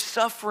 your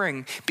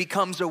suffering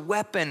becomes a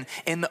weapon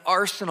in the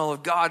arsenal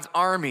of God's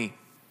army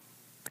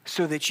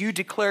so that you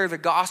declare the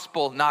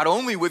gospel not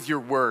only with your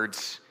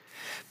words,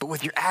 but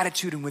with your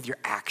attitude and with your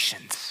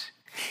actions.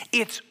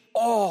 It's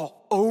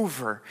all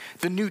over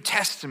the New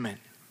Testament.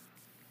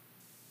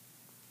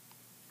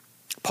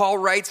 Paul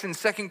writes in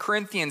 2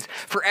 Corinthians,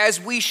 "For as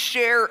we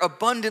share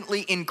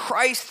abundantly in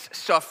Christ's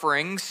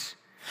sufferings,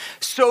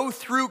 so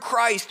through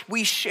Christ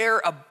we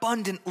share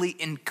abundantly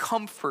in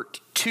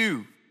comfort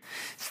too."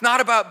 It's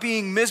not about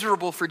being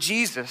miserable for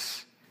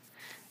Jesus.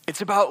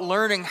 It's about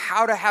learning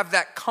how to have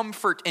that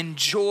comfort and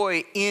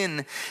joy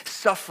in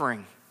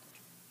suffering.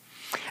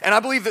 And I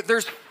believe that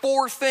there's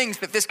 4 things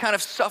that this kind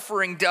of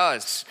suffering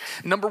does.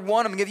 Number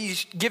 1, I'm going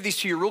to give these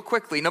to you real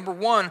quickly. Number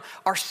 1,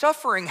 our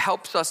suffering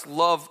helps us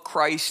love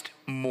Christ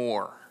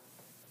more.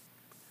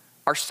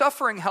 Our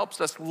suffering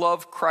helps us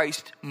love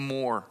Christ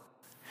more.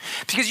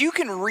 Because you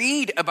can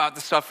read about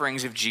the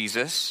sufferings of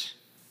Jesus,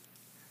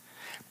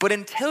 but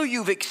until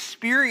you've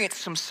experienced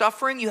some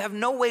suffering, you have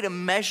no way to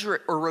measure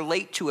it or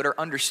relate to it or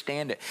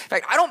understand it. In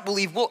fact, I don't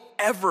believe we'll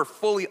ever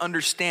fully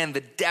understand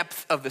the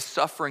depth of the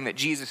suffering that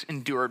Jesus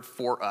endured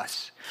for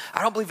us.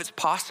 I don't believe it's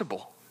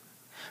possible,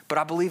 but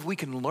I believe we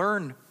can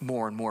learn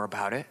more and more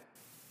about it.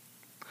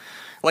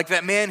 Like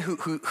that man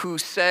who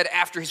said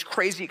after his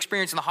crazy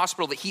experience in the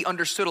hospital that he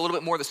understood a little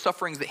bit more the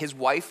sufferings that his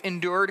wife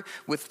endured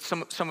with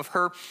some of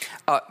her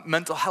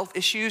mental health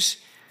issues.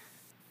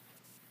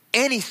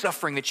 Any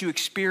suffering that you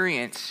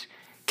experience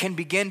can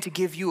begin to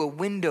give you a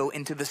window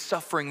into the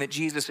suffering that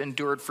Jesus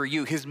endured for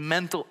you. His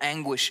mental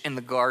anguish in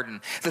the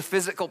garden, the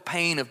physical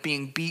pain of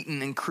being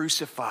beaten and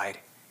crucified,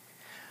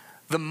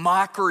 the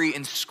mockery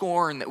and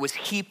scorn that was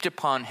heaped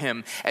upon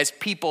him as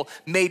people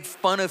made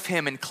fun of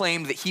him and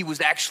claimed that he was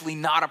actually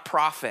not a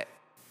prophet.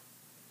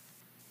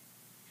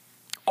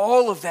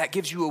 All of that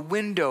gives you a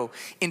window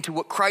into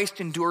what Christ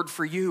endured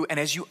for you. And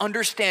as you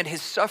understand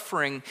his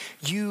suffering,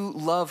 you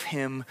love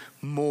him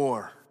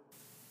more.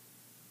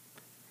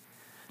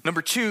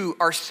 Number 2,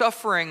 our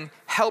suffering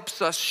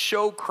helps us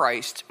show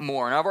Christ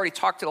more. And I've already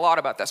talked a lot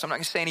about that, so I'm not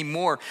going to say any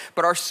more.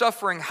 But our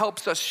suffering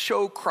helps us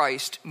show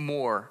Christ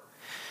more.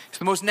 So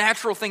the most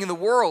natural thing in the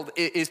world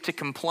is to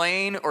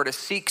complain or to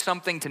seek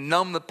something to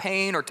numb the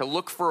pain or to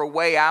look for a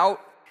way out.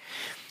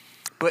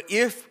 But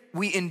if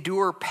we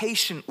endure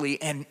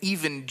patiently and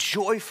even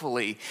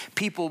joyfully,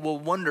 people will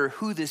wonder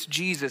who this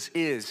Jesus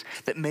is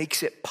that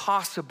makes it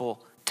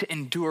possible to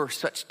endure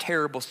such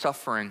terrible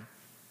suffering.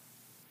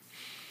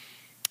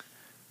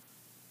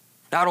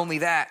 Not only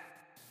that,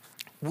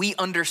 we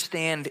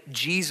understand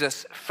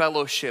Jesus'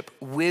 fellowship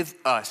with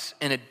us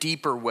in a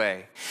deeper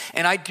way.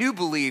 And I do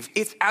believe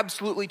it's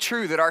absolutely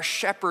true that our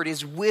shepherd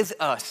is with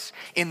us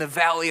in the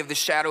valley of the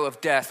shadow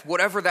of death,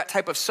 whatever that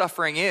type of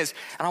suffering is.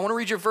 And I want to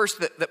read you a verse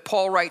that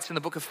Paul writes in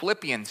the book of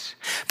Philippians.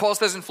 Paul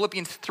says in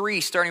Philippians 3,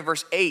 starting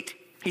verse 8,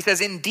 he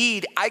says,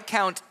 "Indeed, I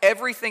count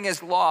everything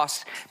as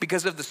loss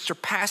because of the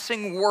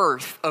surpassing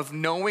worth of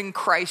knowing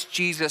Christ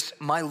Jesus,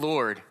 my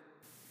Lord.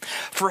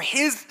 For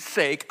his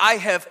sake, I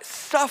have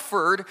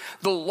suffered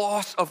the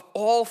loss of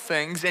all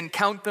things and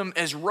count them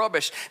as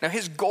rubbish." Now,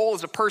 his goal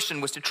as a person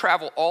was to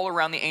travel all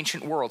around the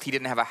ancient world. He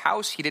didn't have a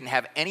house. He didn't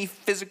have any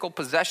physical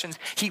possessions.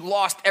 He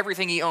lost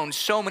everything he owned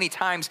so many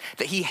times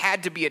that he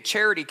had to be a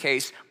charity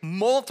case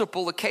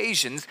multiple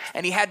occasions,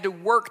 and he had to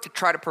work to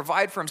try to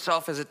provide for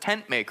himself as a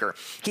tent maker.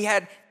 He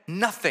had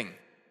nothing.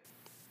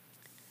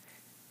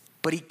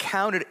 But he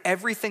counted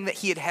everything that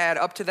he had had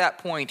up to that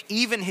point,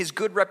 even his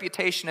good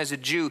reputation as a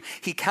Jew,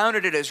 he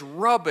counted it as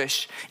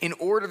rubbish in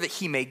order that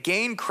he may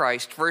gain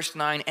Christ, verse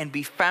 9, and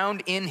be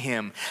found in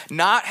him,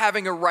 not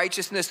having a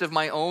righteousness of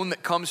my own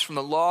that comes from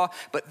the law,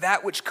 but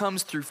that which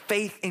comes through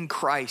faith in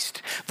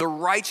Christ, the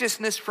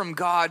righteousness from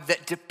God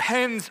that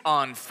depends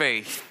on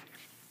faith,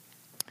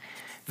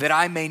 that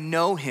I may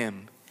know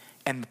him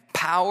and the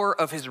power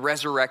of his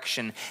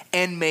resurrection,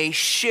 and may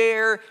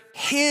share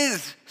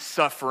his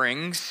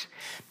sufferings,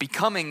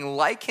 becoming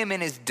like him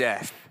in his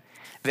death,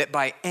 that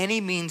by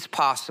any means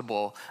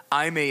possible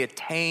I may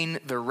attain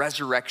the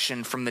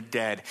resurrection from the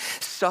dead.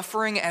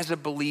 Suffering as a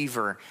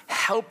believer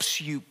helps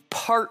you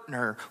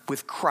partner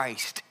with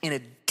Christ in a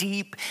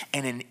deep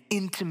and an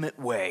intimate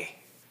way.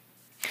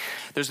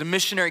 There's a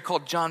missionary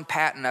called John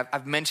Paton.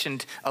 I've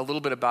mentioned a little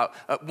bit about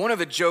one of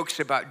the jokes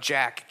about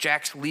Jack.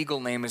 Jack's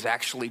legal name is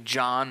actually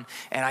John,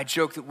 and I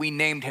joke that we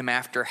named him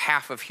after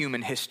half of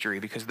human history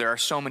because there are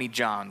so many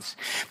Johns.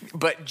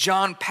 But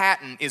John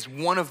Paton is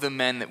one of the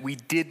men that we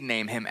did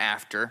name him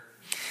after.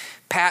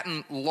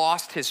 Paton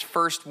lost his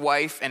first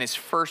wife and his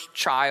first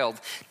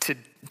child to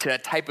a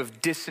type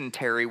of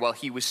dysentery while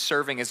he was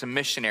serving as a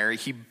missionary.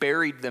 He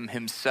buried them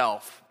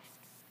himself.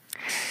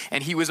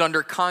 And he was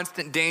under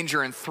constant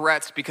danger and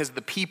threats because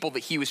the people that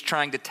he was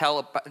trying to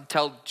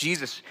tell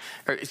Jesus,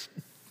 or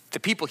the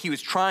people he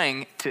was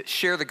trying to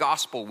share the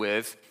gospel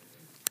with,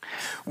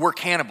 were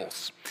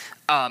cannibals.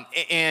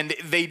 And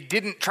they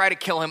didn't try to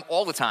kill him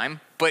all the time,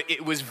 but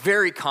it was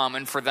very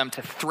common for them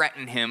to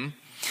threaten him.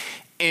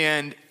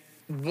 And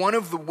one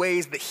of the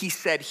ways that he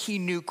said he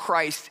knew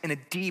Christ in a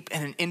deep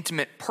and an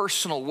intimate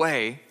personal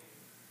way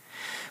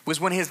was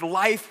when his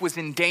life was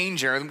in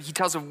danger. He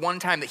tells of one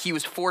time that he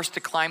was forced to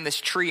climb this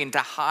tree and to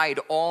hide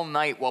all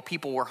night while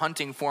people were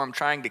hunting for him,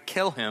 trying to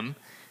kill him.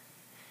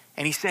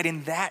 And he said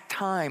in that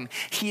time,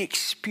 he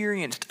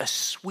experienced a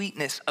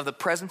sweetness of the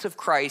presence of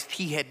Christ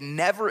he had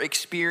never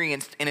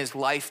experienced in his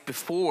life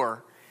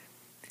before,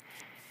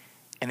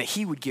 and that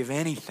he would give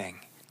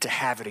anything to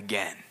have it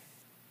again.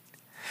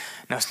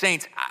 Now,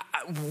 saints,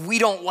 we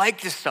don't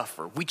like to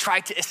suffer. We try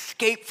to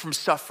escape from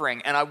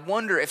suffering. And I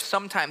wonder if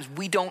sometimes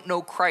we don't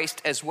know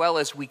Christ as well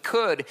as we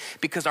could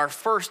because our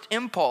first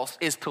impulse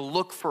is to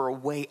look for a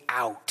way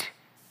out,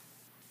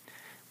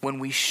 when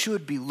we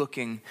should be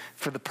looking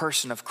for the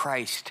person of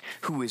Christ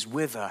who is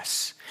with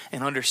us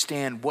and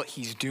understand what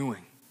he's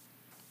doing.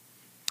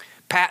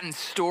 Patton's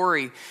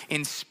story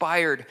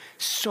inspired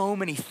so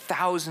many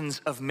thousands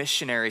of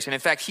missionaries. And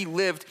in fact, he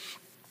lived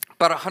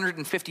about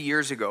 150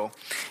 years ago.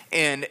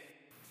 And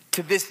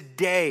to this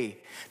day,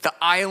 the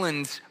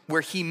islands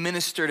where he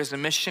ministered as a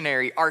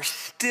missionary are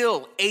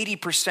still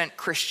 80%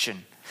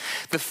 Christian.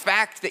 The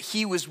fact that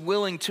he was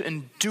willing to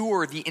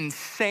endure the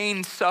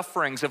insane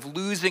sufferings of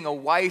losing a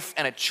wife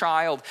and a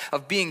child,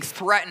 of being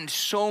threatened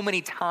so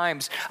many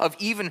times, of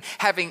even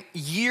having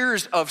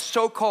years of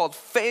so-called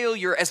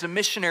failure as a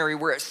missionary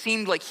where it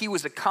seemed like he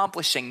was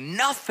accomplishing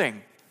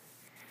nothing.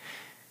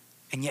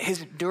 And yet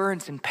his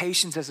endurance and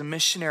patience as a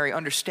missionary,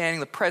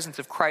 understanding the presence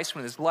of Christ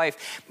in his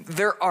life,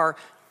 there are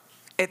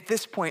at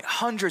this point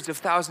hundreds of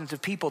thousands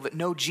of people that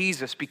know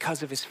Jesus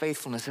because of his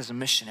faithfulness as a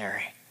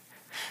missionary.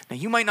 Now,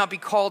 you might not be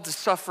called to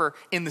suffer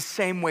in the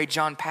same way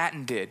John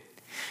Patton did.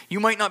 You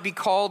might not be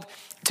called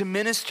to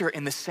minister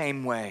in the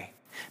same way,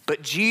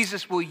 but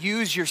Jesus will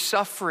use your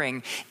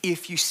suffering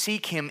if you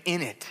seek him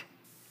in it.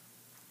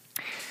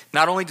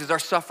 Not only does our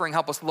suffering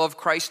help us love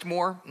Christ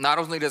more, not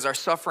only does our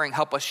suffering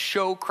help us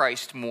show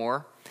Christ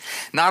more,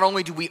 not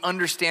only do we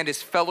understand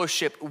his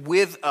fellowship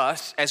with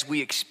us as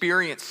we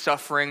experience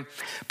suffering,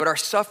 but our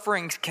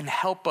sufferings can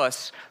help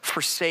us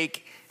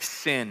forsake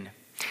sin.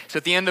 So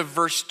at the end of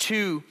verse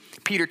 2,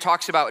 Peter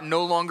talks about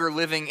no longer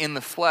living in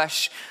the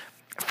flesh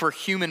for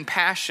human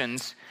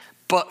passions,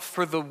 but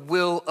for the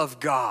will of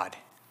God.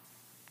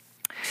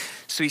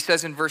 So he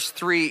says in verse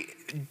 3,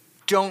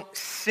 don't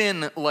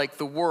sin like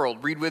the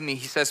world. Read with me.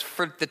 He says,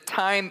 for the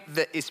time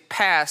that is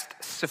past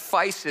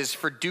suffices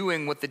for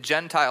doing what the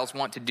Gentiles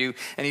want to do.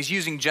 And he's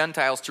using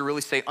Gentiles to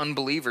really say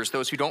unbelievers,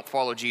 those who don't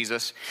follow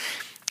Jesus.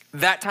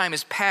 That time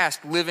is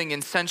past, living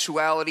in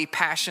sensuality,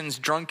 passions,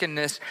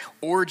 drunkenness,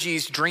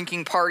 orgies,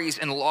 drinking parties,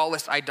 and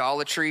lawless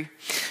idolatry.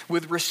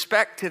 With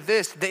respect to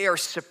this, they are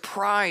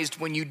surprised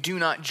when you do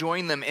not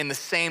join them in the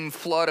same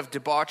flood of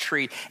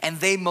debauchery, and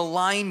they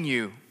malign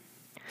you.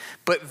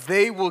 But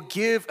they will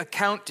give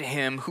account to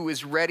him who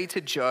is ready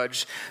to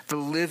judge the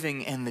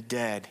living and the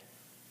dead.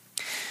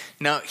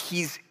 Now,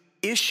 he's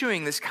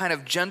issuing this kind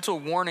of gentle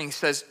warning. He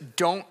says,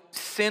 don't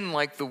sin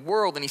like the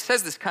world. And he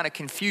says this kind of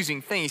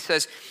confusing thing. He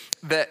says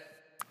that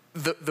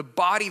the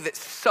body that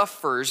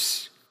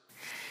suffers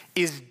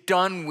is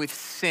done with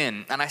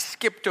sin. And I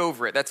skipped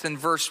over it. That's in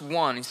verse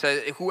 1. He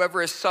says,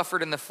 whoever has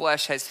suffered in the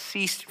flesh has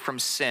ceased from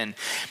sin.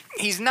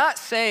 He's not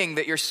saying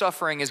that your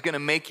suffering is going to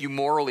make you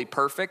morally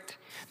perfect.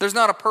 There's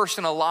not a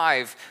person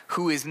alive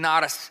who is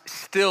not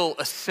still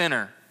a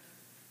sinner.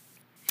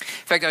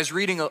 In fact, I was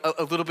reading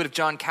a little bit of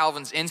John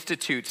Calvin's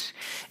Institutes,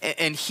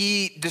 and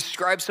he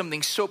described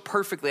something so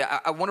perfectly.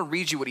 I want to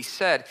read you what he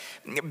said,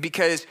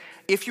 because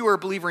if you are a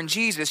believer in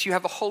Jesus, you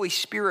have the Holy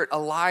Spirit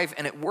alive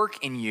and at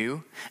work in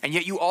you, and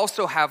yet you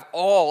also have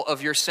all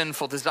of your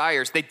sinful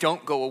desires. They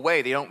don't go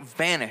away. They don't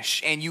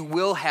vanish, and you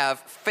will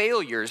have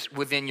failures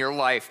within your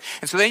life.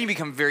 And so then you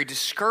become very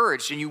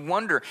discouraged, and you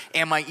wonder,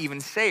 am I even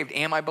saved?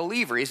 Am I a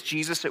believer? Is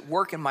Jesus at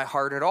work in my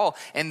heart at all?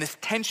 And this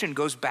tension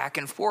goes back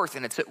and forth,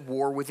 and it's at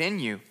war within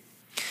you.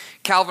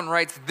 Calvin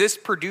writes, this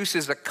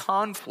produces a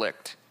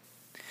conflict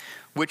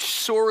which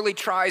sorely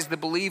tries the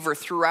believer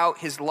throughout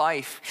his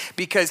life,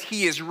 because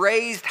he is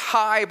raised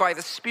high by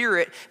the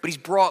Spirit, but he's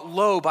brought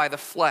low by the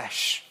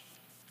flesh.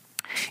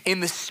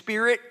 In the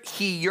Spirit,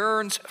 he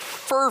yearns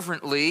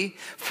fervently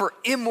for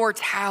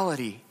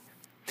immortality.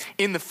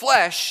 In the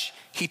flesh,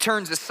 he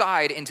turns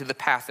aside into the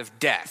path of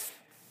death.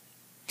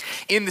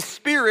 In the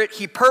Spirit,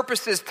 he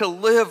purposes to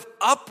live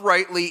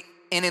uprightly,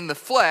 and in the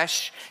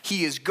flesh,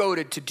 he is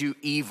goaded to do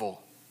evil.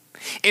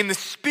 In the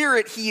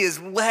Spirit, he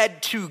is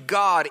led to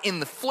God. In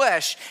the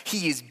flesh,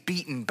 he is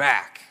beaten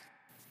back.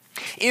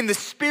 In the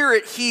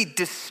Spirit, he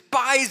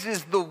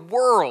despises the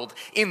world.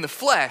 In the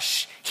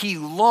flesh, he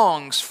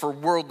longs for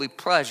worldly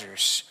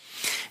pleasures.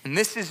 And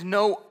this is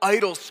no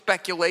idle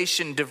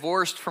speculation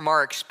divorced from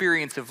our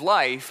experience of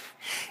life.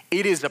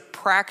 It is a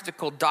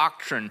practical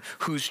doctrine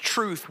whose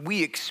truth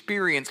we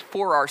experience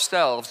for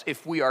ourselves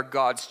if we are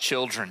God's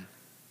children.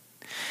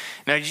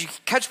 Now, did you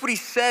catch what he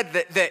said?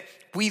 That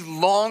we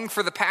long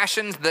for the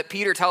passions that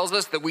Peter tells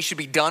us that we should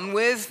be done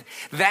with,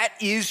 that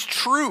is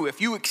true.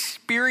 If you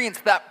experience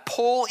that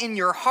pull in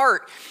your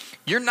heart,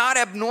 you're not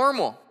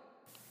abnormal.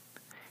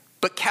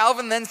 But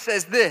Calvin then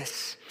says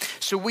this,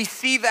 so we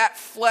see that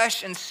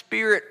flesh and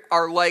spirit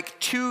are like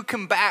two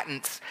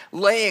combatants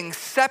laying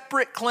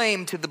separate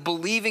claim to the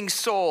believing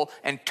soul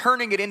and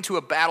turning it into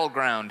a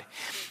battleground.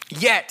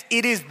 Yet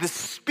it is the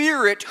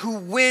spirit who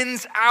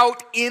wins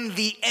out in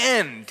the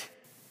end.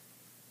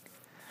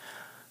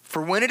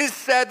 For when it is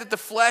said that the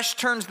flesh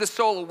turns the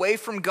soul away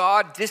from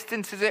God,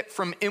 distances it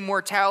from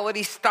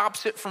immortality,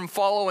 stops it from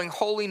following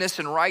holiness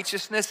and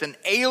righteousness, and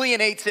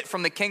alienates it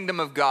from the kingdom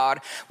of God,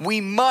 we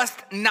must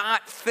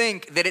not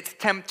think that its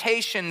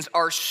temptations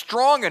are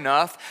strong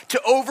enough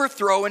to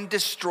overthrow and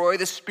destroy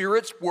the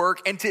Spirit's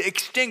work and to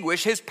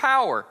extinguish his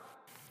power.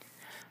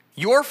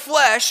 Your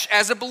flesh,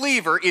 as a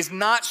believer, is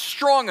not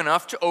strong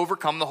enough to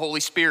overcome the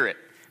Holy Spirit,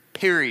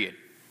 period.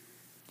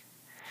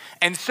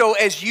 And so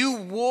as you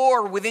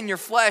war within your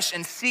flesh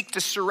and seek to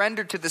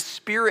surrender to the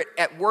Spirit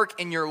at work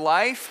in your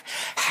life,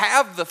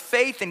 have the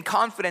faith and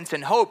confidence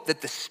and hope that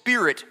the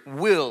Spirit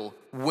will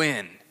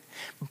win.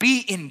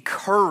 Be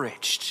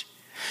encouraged.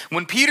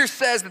 When Peter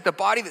says that the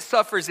body that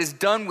suffers is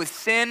done with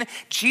sin,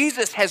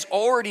 Jesus has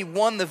already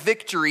won the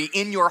victory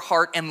in your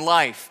heart and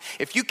life.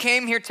 If you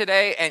came here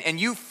today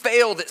and you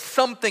failed at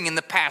something in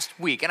the past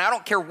week, and I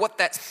don't care what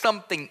that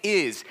something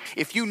is,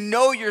 if you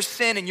know your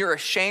sin and you're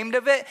ashamed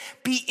of it,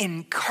 be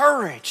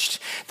encouraged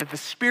that the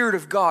Spirit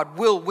of God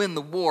will win the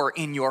war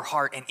in your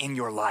heart and in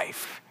your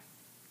life.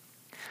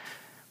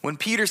 When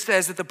Peter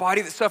says that the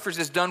body that suffers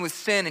is done with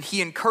sin and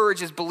he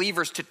encourages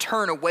believers to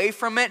turn away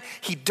from it,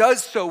 he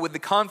does so with the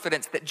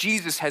confidence that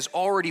Jesus has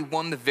already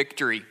won the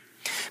victory.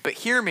 But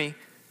hear me,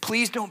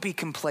 please don't be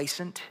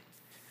complacent.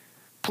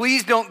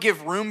 Please don't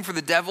give room for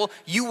the devil.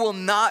 You will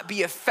not be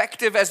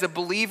effective as a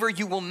believer.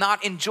 You will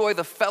not enjoy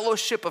the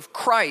fellowship of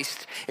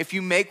Christ if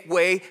you make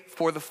way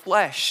for the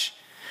flesh.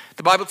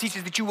 The Bible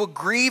teaches that you will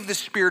grieve the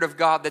Spirit of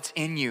God that's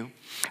in you,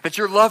 that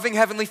your loving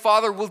Heavenly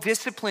Father will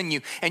discipline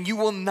you, and you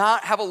will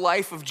not have a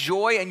life of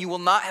joy, and you will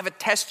not have a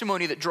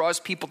testimony that draws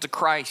people to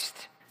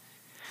Christ.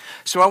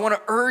 So I want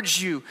to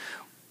urge you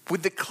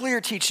with the clear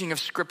teaching of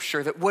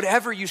Scripture that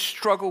whatever you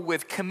struggle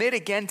with, commit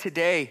again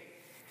today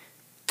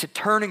to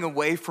turning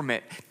away from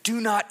it. Do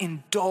not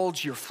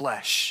indulge your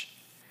flesh,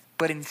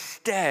 but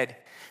instead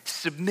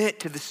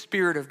submit to the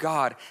Spirit of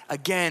God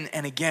again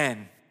and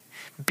again.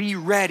 Be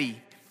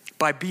ready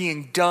by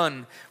being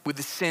done with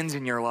the sins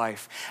in your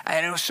life.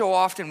 I know so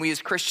often we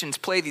as Christians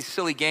play these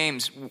silly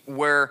games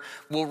where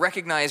we'll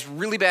recognize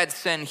really bad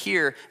sin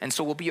here, and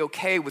so we'll be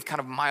okay with kind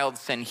of mild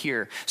sin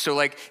here. So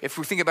like if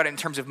we think about it in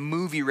terms of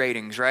movie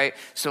ratings, right?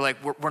 So like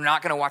we're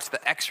not gonna watch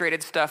the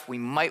X-rated stuff, we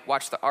might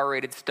watch the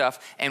R-rated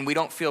stuff, and we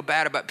don't feel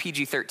bad about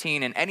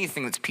PG-13, and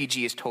anything that's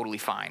PG is totally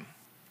fine.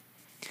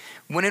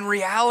 When in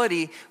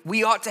reality,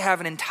 we ought to have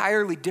an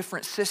entirely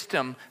different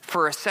system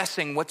for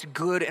assessing what's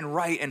good and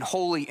right and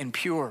holy and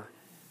pure.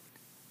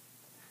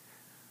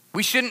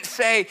 We shouldn't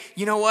say,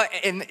 you know what,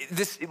 and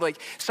this, like,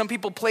 some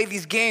people play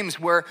these games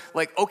where,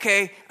 like,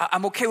 okay,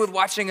 I'm okay with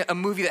watching a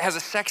movie that has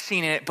a sex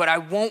scene in it, but I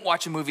won't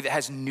watch a movie that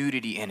has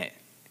nudity in it,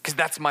 because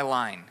that's my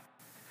line.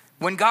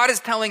 When God is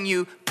telling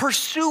you,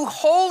 pursue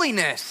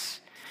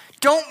holiness,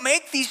 don't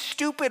make these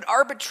stupid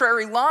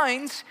arbitrary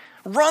lines,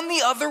 run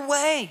the other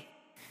way.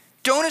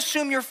 Don't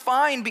assume you're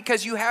fine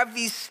because you have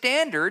these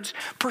standards.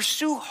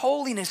 Pursue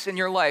holiness in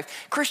your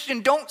life.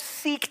 Christian, don't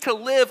seek to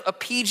live a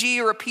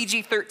PG or a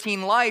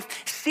PG-13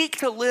 life. Seek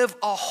to live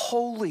a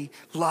holy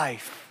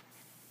life.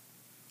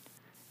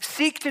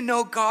 Seek to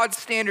know God's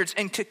standards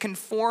and to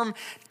conform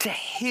to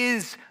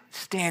his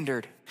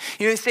standard.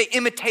 You know, they say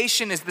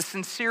imitation is the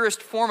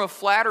sincerest form of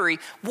flattery.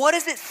 What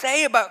does it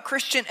say about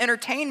Christian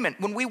entertainment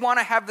when we want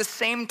to have the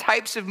same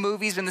types of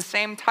movies and the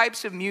same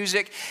types of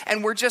music,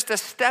 and we're just a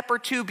step or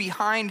two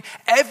behind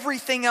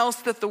everything else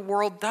that the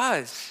world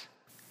does?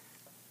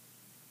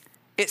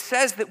 It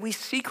says that we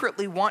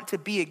secretly want to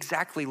be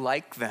exactly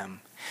like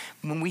them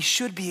when we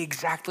should be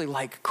exactly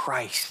like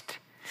Christ.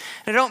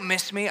 And don't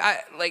miss me, I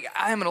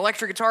am an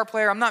electric guitar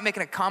player. I'm not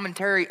making a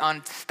commentary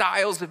on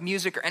styles of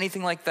music or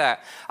anything like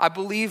that. I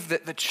believe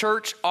that the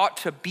church ought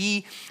to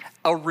be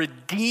a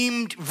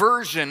redeemed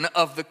version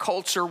of the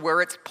culture where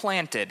it's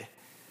planted,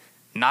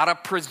 not a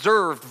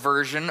preserved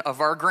version of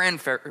our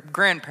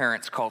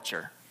grandparents'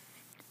 culture.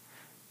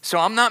 So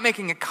I'm not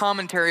making a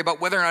commentary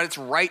about whether or not it's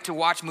right to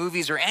watch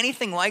movies or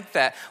anything like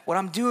that. What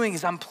I'm doing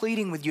is I'm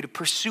pleading with you to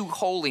pursue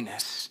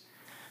holiness.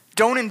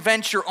 Don't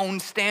invent your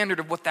own standard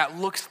of what that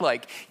looks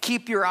like.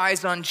 Keep your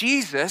eyes on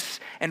Jesus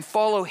and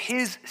follow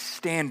his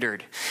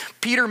standard.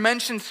 Peter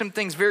mentions some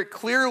things very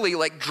clearly,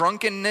 like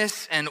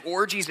drunkenness and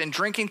orgies and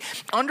drinking.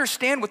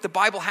 Understand what the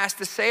Bible has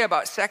to say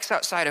about sex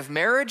outside of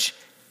marriage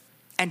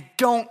and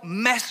don't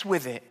mess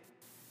with it.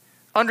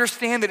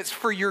 Understand that it's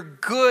for your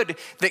good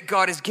that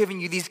God has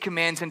given you these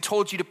commands and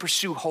told you to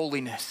pursue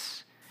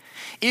holiness.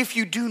 If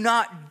you do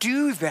not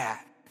do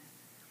that,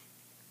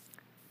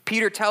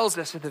 Peter tells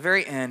us at the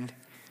very end,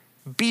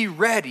 be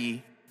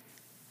ready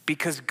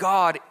because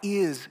God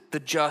is the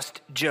just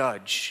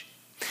judge.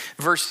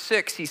 Verse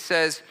 6, he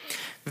says,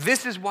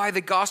 "This is why the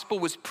gospel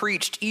was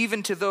preached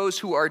even to those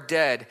who are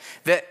dead,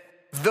 that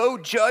though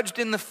judged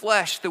in the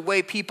flesh the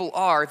way people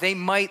are, they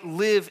might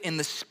live in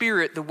the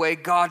spirit the way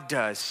God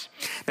does."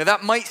 Now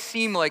that might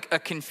seem like a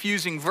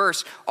confusing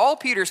verse. All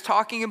Peter's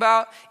talking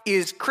about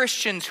is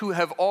Christians who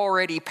have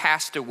already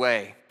passed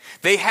away.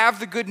 They have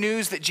the good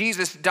news that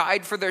Jesus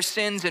died for their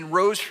sins and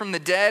rose from the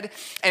dead,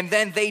 and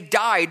then they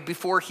died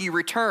before he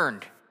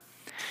returned.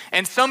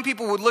 And some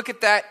people would look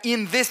at that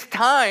in this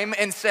time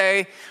and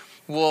say,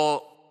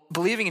 well,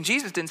 believing in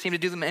Jesus didn't seem to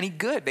do them any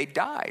good. They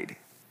died.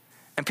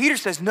 And Peter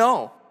says,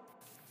 no,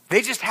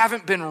 they just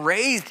haven't been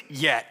raised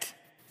yet.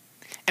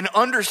 And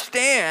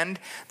understand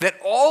that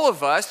all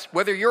of us,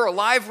 whether you're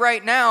alive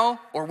right now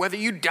or whether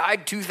you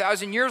died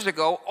 2,000 years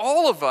ago,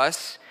 all of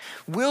us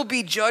will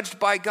be judged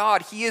by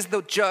God. He is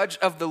the judge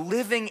of the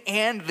living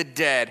and the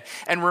dead.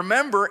 And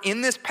remember,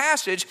 in this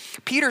passage,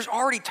 Peter's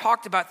already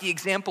talked about the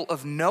example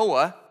of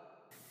Noah.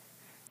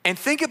 And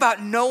think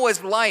about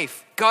Noah's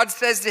life. God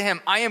says to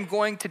him, I am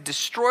going to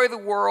destroy the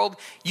world.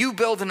 You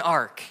build an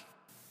ark.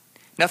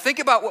 Now think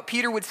about what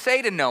Peter would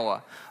say to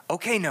Noah.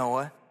 Okay,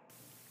 Noah,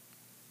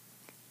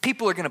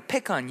 people are going to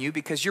pick on you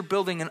because you're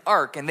building an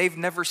ark and they've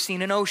never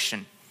seen an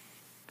ocean.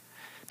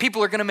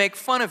 People are going to make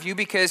fun of you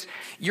because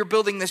you're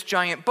building this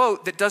giant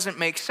boat that doesn't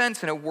make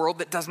sense in a world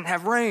that doesn't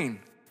have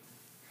rain.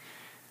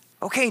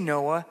 Okay,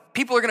 Noah,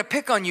 people are going to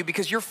pick on you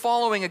because you're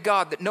following a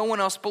God that no one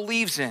else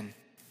believes in.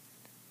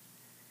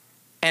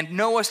 And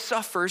Noah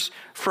suffers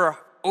for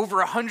over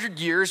 100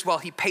 years while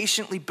he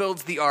patiently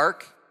builds the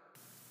ark.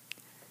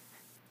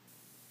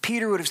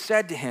 Peter would have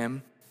said to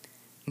him,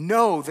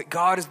 know that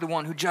God is the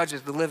one who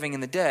judges the living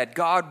and the dead.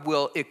 God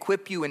will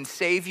equip you and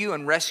save you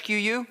and rescue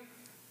you.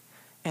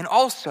 And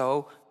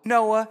also,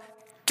 Noah,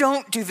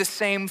 don't do the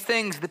same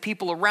things the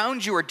people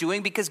around you are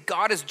doing because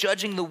God is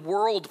judging the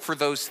world for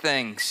those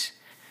things.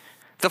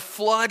 The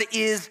flood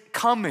is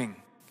coming.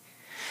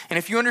 And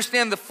if you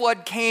understand the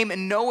flood came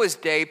in Noah's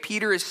day,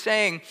 Peter is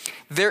saying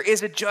there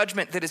is a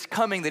judgment that is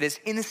coming that is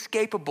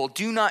inescapable.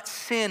 Do not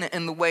sin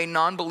in the way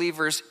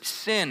non-believers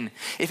sin.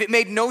 If it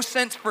made no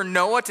sense for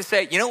Noah to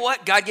say, you know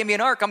what, God gave me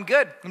an ark, I'm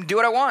good, I'm gonna do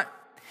what I want.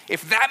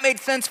 If that made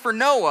sense for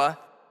Noah,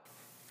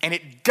 and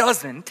it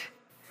doesn't,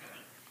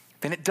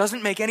 then it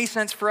doesn't make any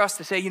sense for us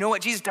to say, you know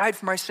what, Jesus died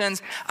for my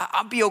sins,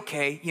 I'll be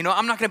okay. You know,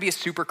 I'm not gonna be a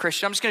super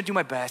Christian, I'm just gonna do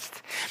my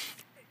best.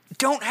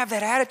 Don't have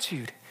that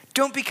attitude.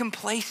 Don't be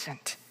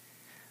complacent.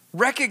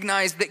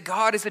 Recognize that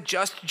God is a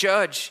just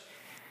judge,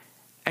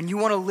 and you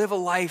want to live a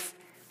life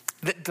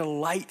that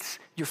delights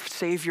your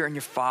Savior and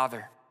your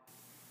Father.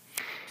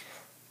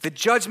 The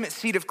judgment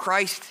seat of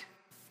Christ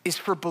is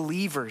for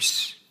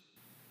believers.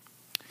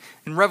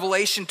 In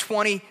Revelation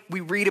 20,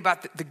 we read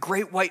about the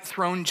great white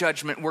throne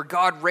judgment where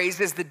God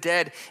raises the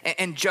dead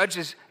and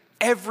judges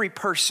every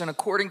person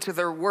according to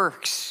their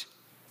works.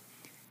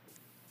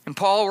 And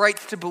Paul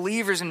writes to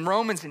believers in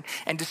Romans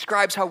and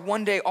describes how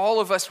one day all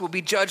of us will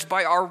be judged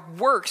by our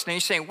works. Now you're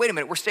saying, wait a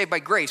minute, we're saved by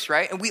grace,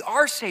 right? And we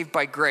are saved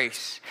by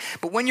grace.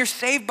 But when you're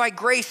saved by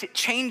grace, it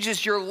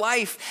changes your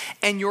life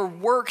and your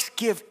works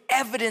give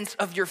evidence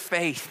of your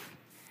faith.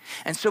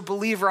 And so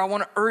believer, I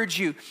want to urge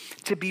you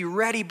to be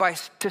ready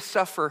to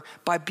suffer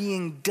by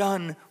being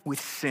done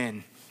with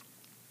sin.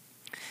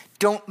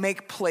 Don't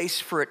make place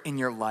for it in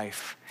your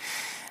life.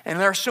 And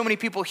there are so many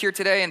people here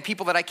today and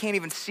people that I can't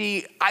even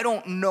see. I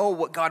don't know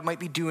what God might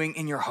be doing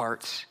in your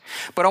hearts.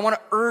 But I want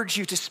to urge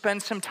you to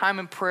spend some time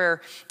in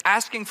prayer,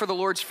 asking for the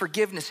Lord's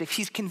forgiveness if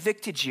he's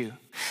convicted you.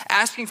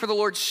 Asking for the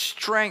Lord's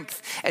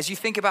strength as you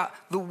think about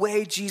the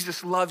way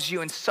Jesus loves you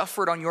and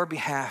suffered on your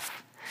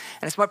behalf.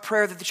 And it's my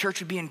prayer that the church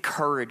would be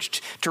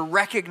encouraged to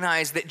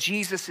recognize that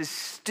Jesus is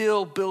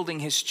still building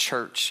his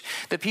church,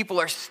 that people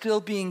are still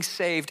being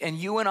saved, and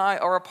you and I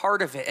are a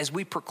part of it as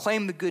we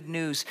proclaim the good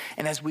news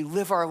and as we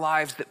live our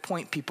lives that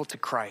point people to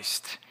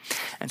Christ.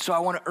 And so I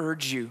want to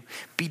urge you,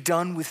 be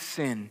done with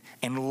sin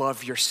and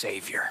love your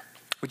Savior.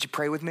 Would you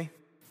pray with me?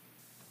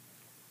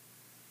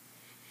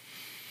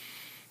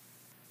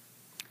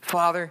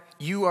 Father,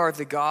 you are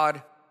the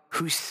God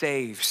who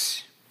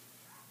saves.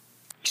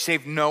 You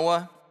saved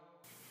Noah.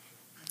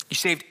 You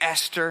saved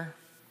Esther.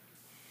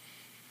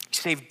 You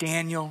saved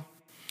Daniel.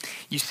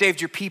 You saved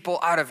your people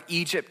out of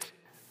Egypt.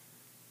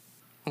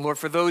 Lord,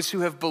 for those who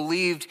have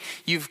believed,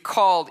 you've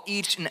called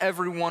each and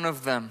every one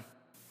of them,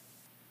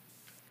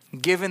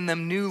 given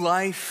them new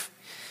life,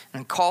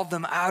 and called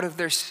them out of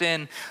their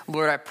sin.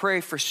 Lord, I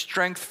pray for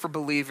strength for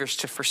believers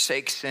to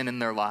forsake sin in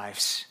their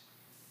lives.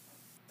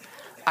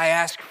 I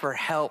ask for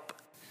help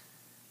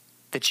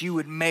that you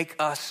would make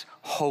us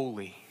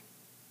holy.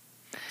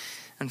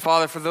 And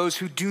Father, for those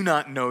who do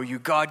not know you,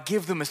 God,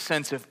 give them a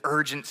sense of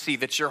urgency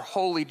that your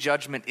holy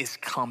judgment is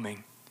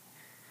coming.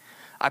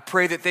 I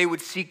pray that they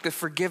would seek the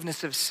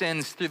forgiveness of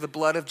sins through the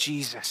blood of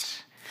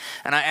Jesus.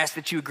 And I ask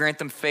that you would grant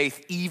them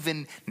faith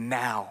even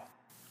now.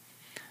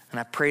 And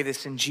I pray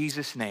this in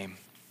Jesus' name,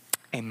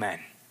 amen.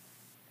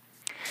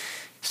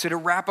 So to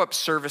wrap up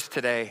service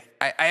today,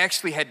 I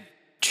actually had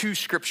two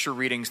scripture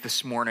readings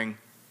this morning.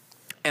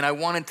 And I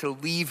wanted to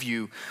leave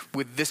you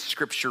with this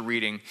scripture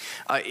reading.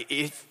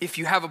 If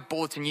you have a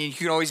bulletin, you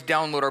can always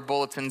download our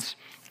bulletins.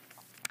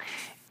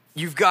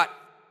 You've got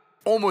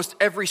almost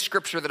every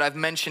scripture that I've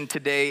mentioned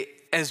today,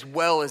 as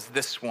well as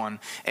this one.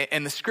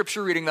 And the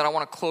scripture reading that I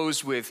want to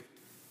close with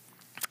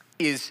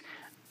is,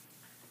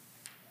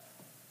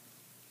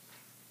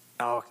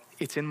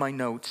 it's in my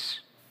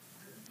notes.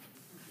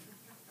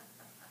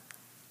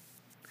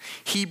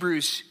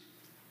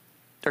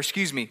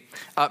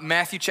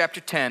 Matthew chapter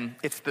 10.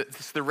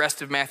 It's the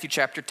rest of Matthew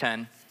chapter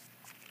 10,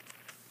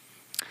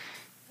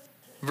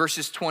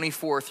 verses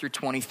 24 through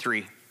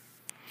 23.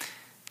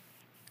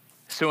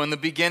 So in the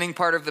beginning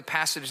part of the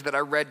passage that I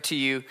read to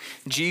you,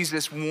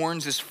 Jesus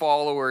warns his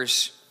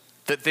followers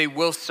that they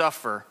will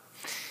suffer.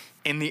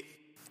 In the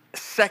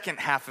second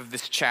half of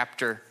this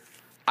chapter,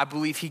 I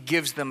believe he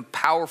gives them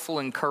powerful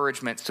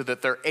encouragement so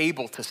that they're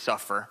able to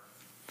suffer.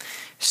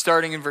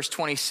 Starting in verse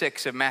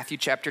 26 of Matthew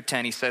chapter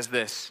 10, he says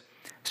this: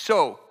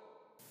 "So,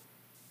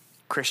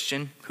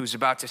 Christian who's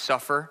about to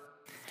suffer,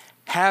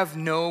 have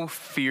no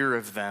fear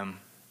of them.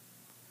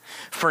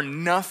 For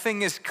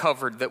nothing is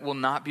covered that will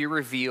not be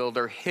revealed,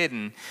 or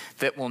hidden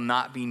that will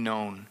not be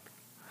known.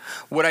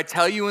 What I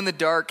tell you in the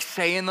dark,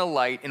 say in the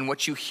light, and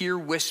what you hear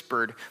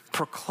whispered,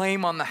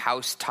 proclaim on the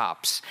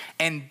housetops.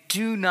 And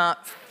do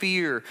not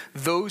fear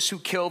those who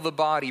kill the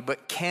body,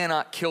 but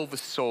cannot kill the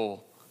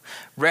soul.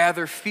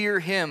 Rather fear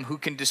him who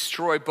can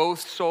destroy both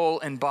soul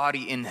and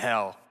body in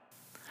hell.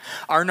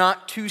 Are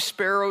not 2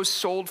 sparrows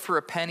sold for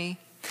a penny?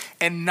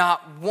 And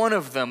not one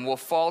of them will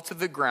fall to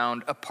the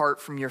ground apart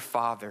from your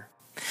Father.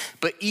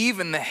 But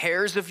even the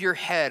hairs of your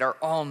head are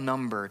all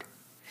numbered.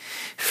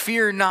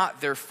 Fear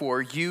not,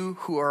 therefore, you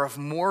who are of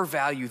more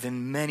value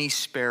than many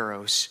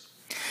sparrows.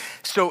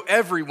 So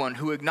everyone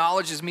who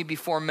acknowledges me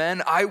before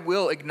men, I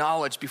will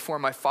acknowledge before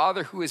my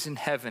Father who is in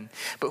heaven.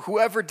 But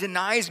whoever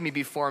denies me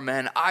before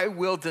men, I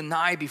will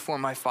deny before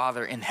my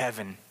Father in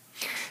heaven.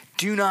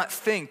 Do not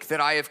think that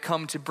I have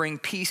come to bring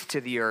peace to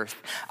the earth.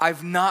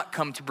 I've not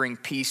come to bring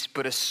peace,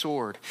 but a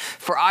sword.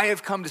 For I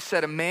have come to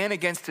set a man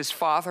against his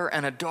father,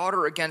 and a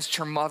daughter against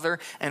her mother,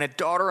 and a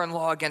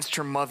daughter-in-law against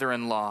her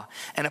mother-in-law.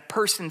 And a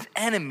person's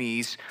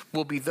enemies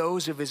will be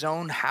those of his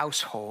own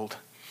household.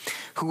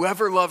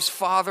 Whoever loves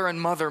father and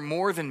mother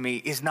more than me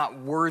is not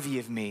worthy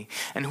of me.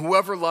 And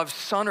whoever loves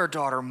son or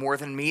daughter more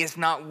than me is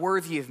not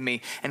worthy of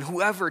me. And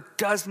whoever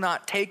does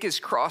not take his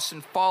cross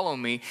and follow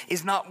me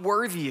is not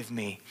worthy of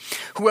me.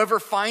 Whoever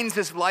finds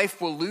his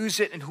life will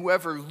lose it, and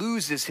whoever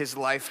loses his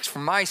life for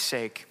my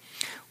sake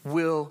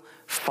will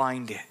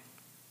find it."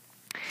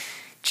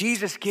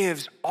 Jesus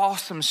gives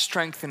awesome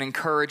strength and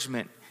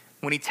encouragement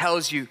when he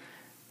tells you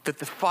that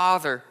the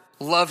Father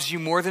loves you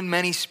more than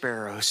many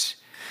sparrows,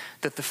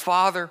 that the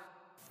Father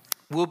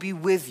will be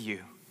with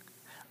you.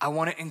 I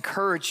want to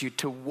encourage you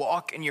to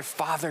walk in your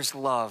Father's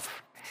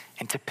love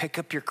and to pick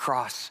up your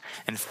cross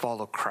and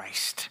follow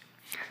Christ.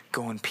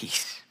 Go in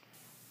peace.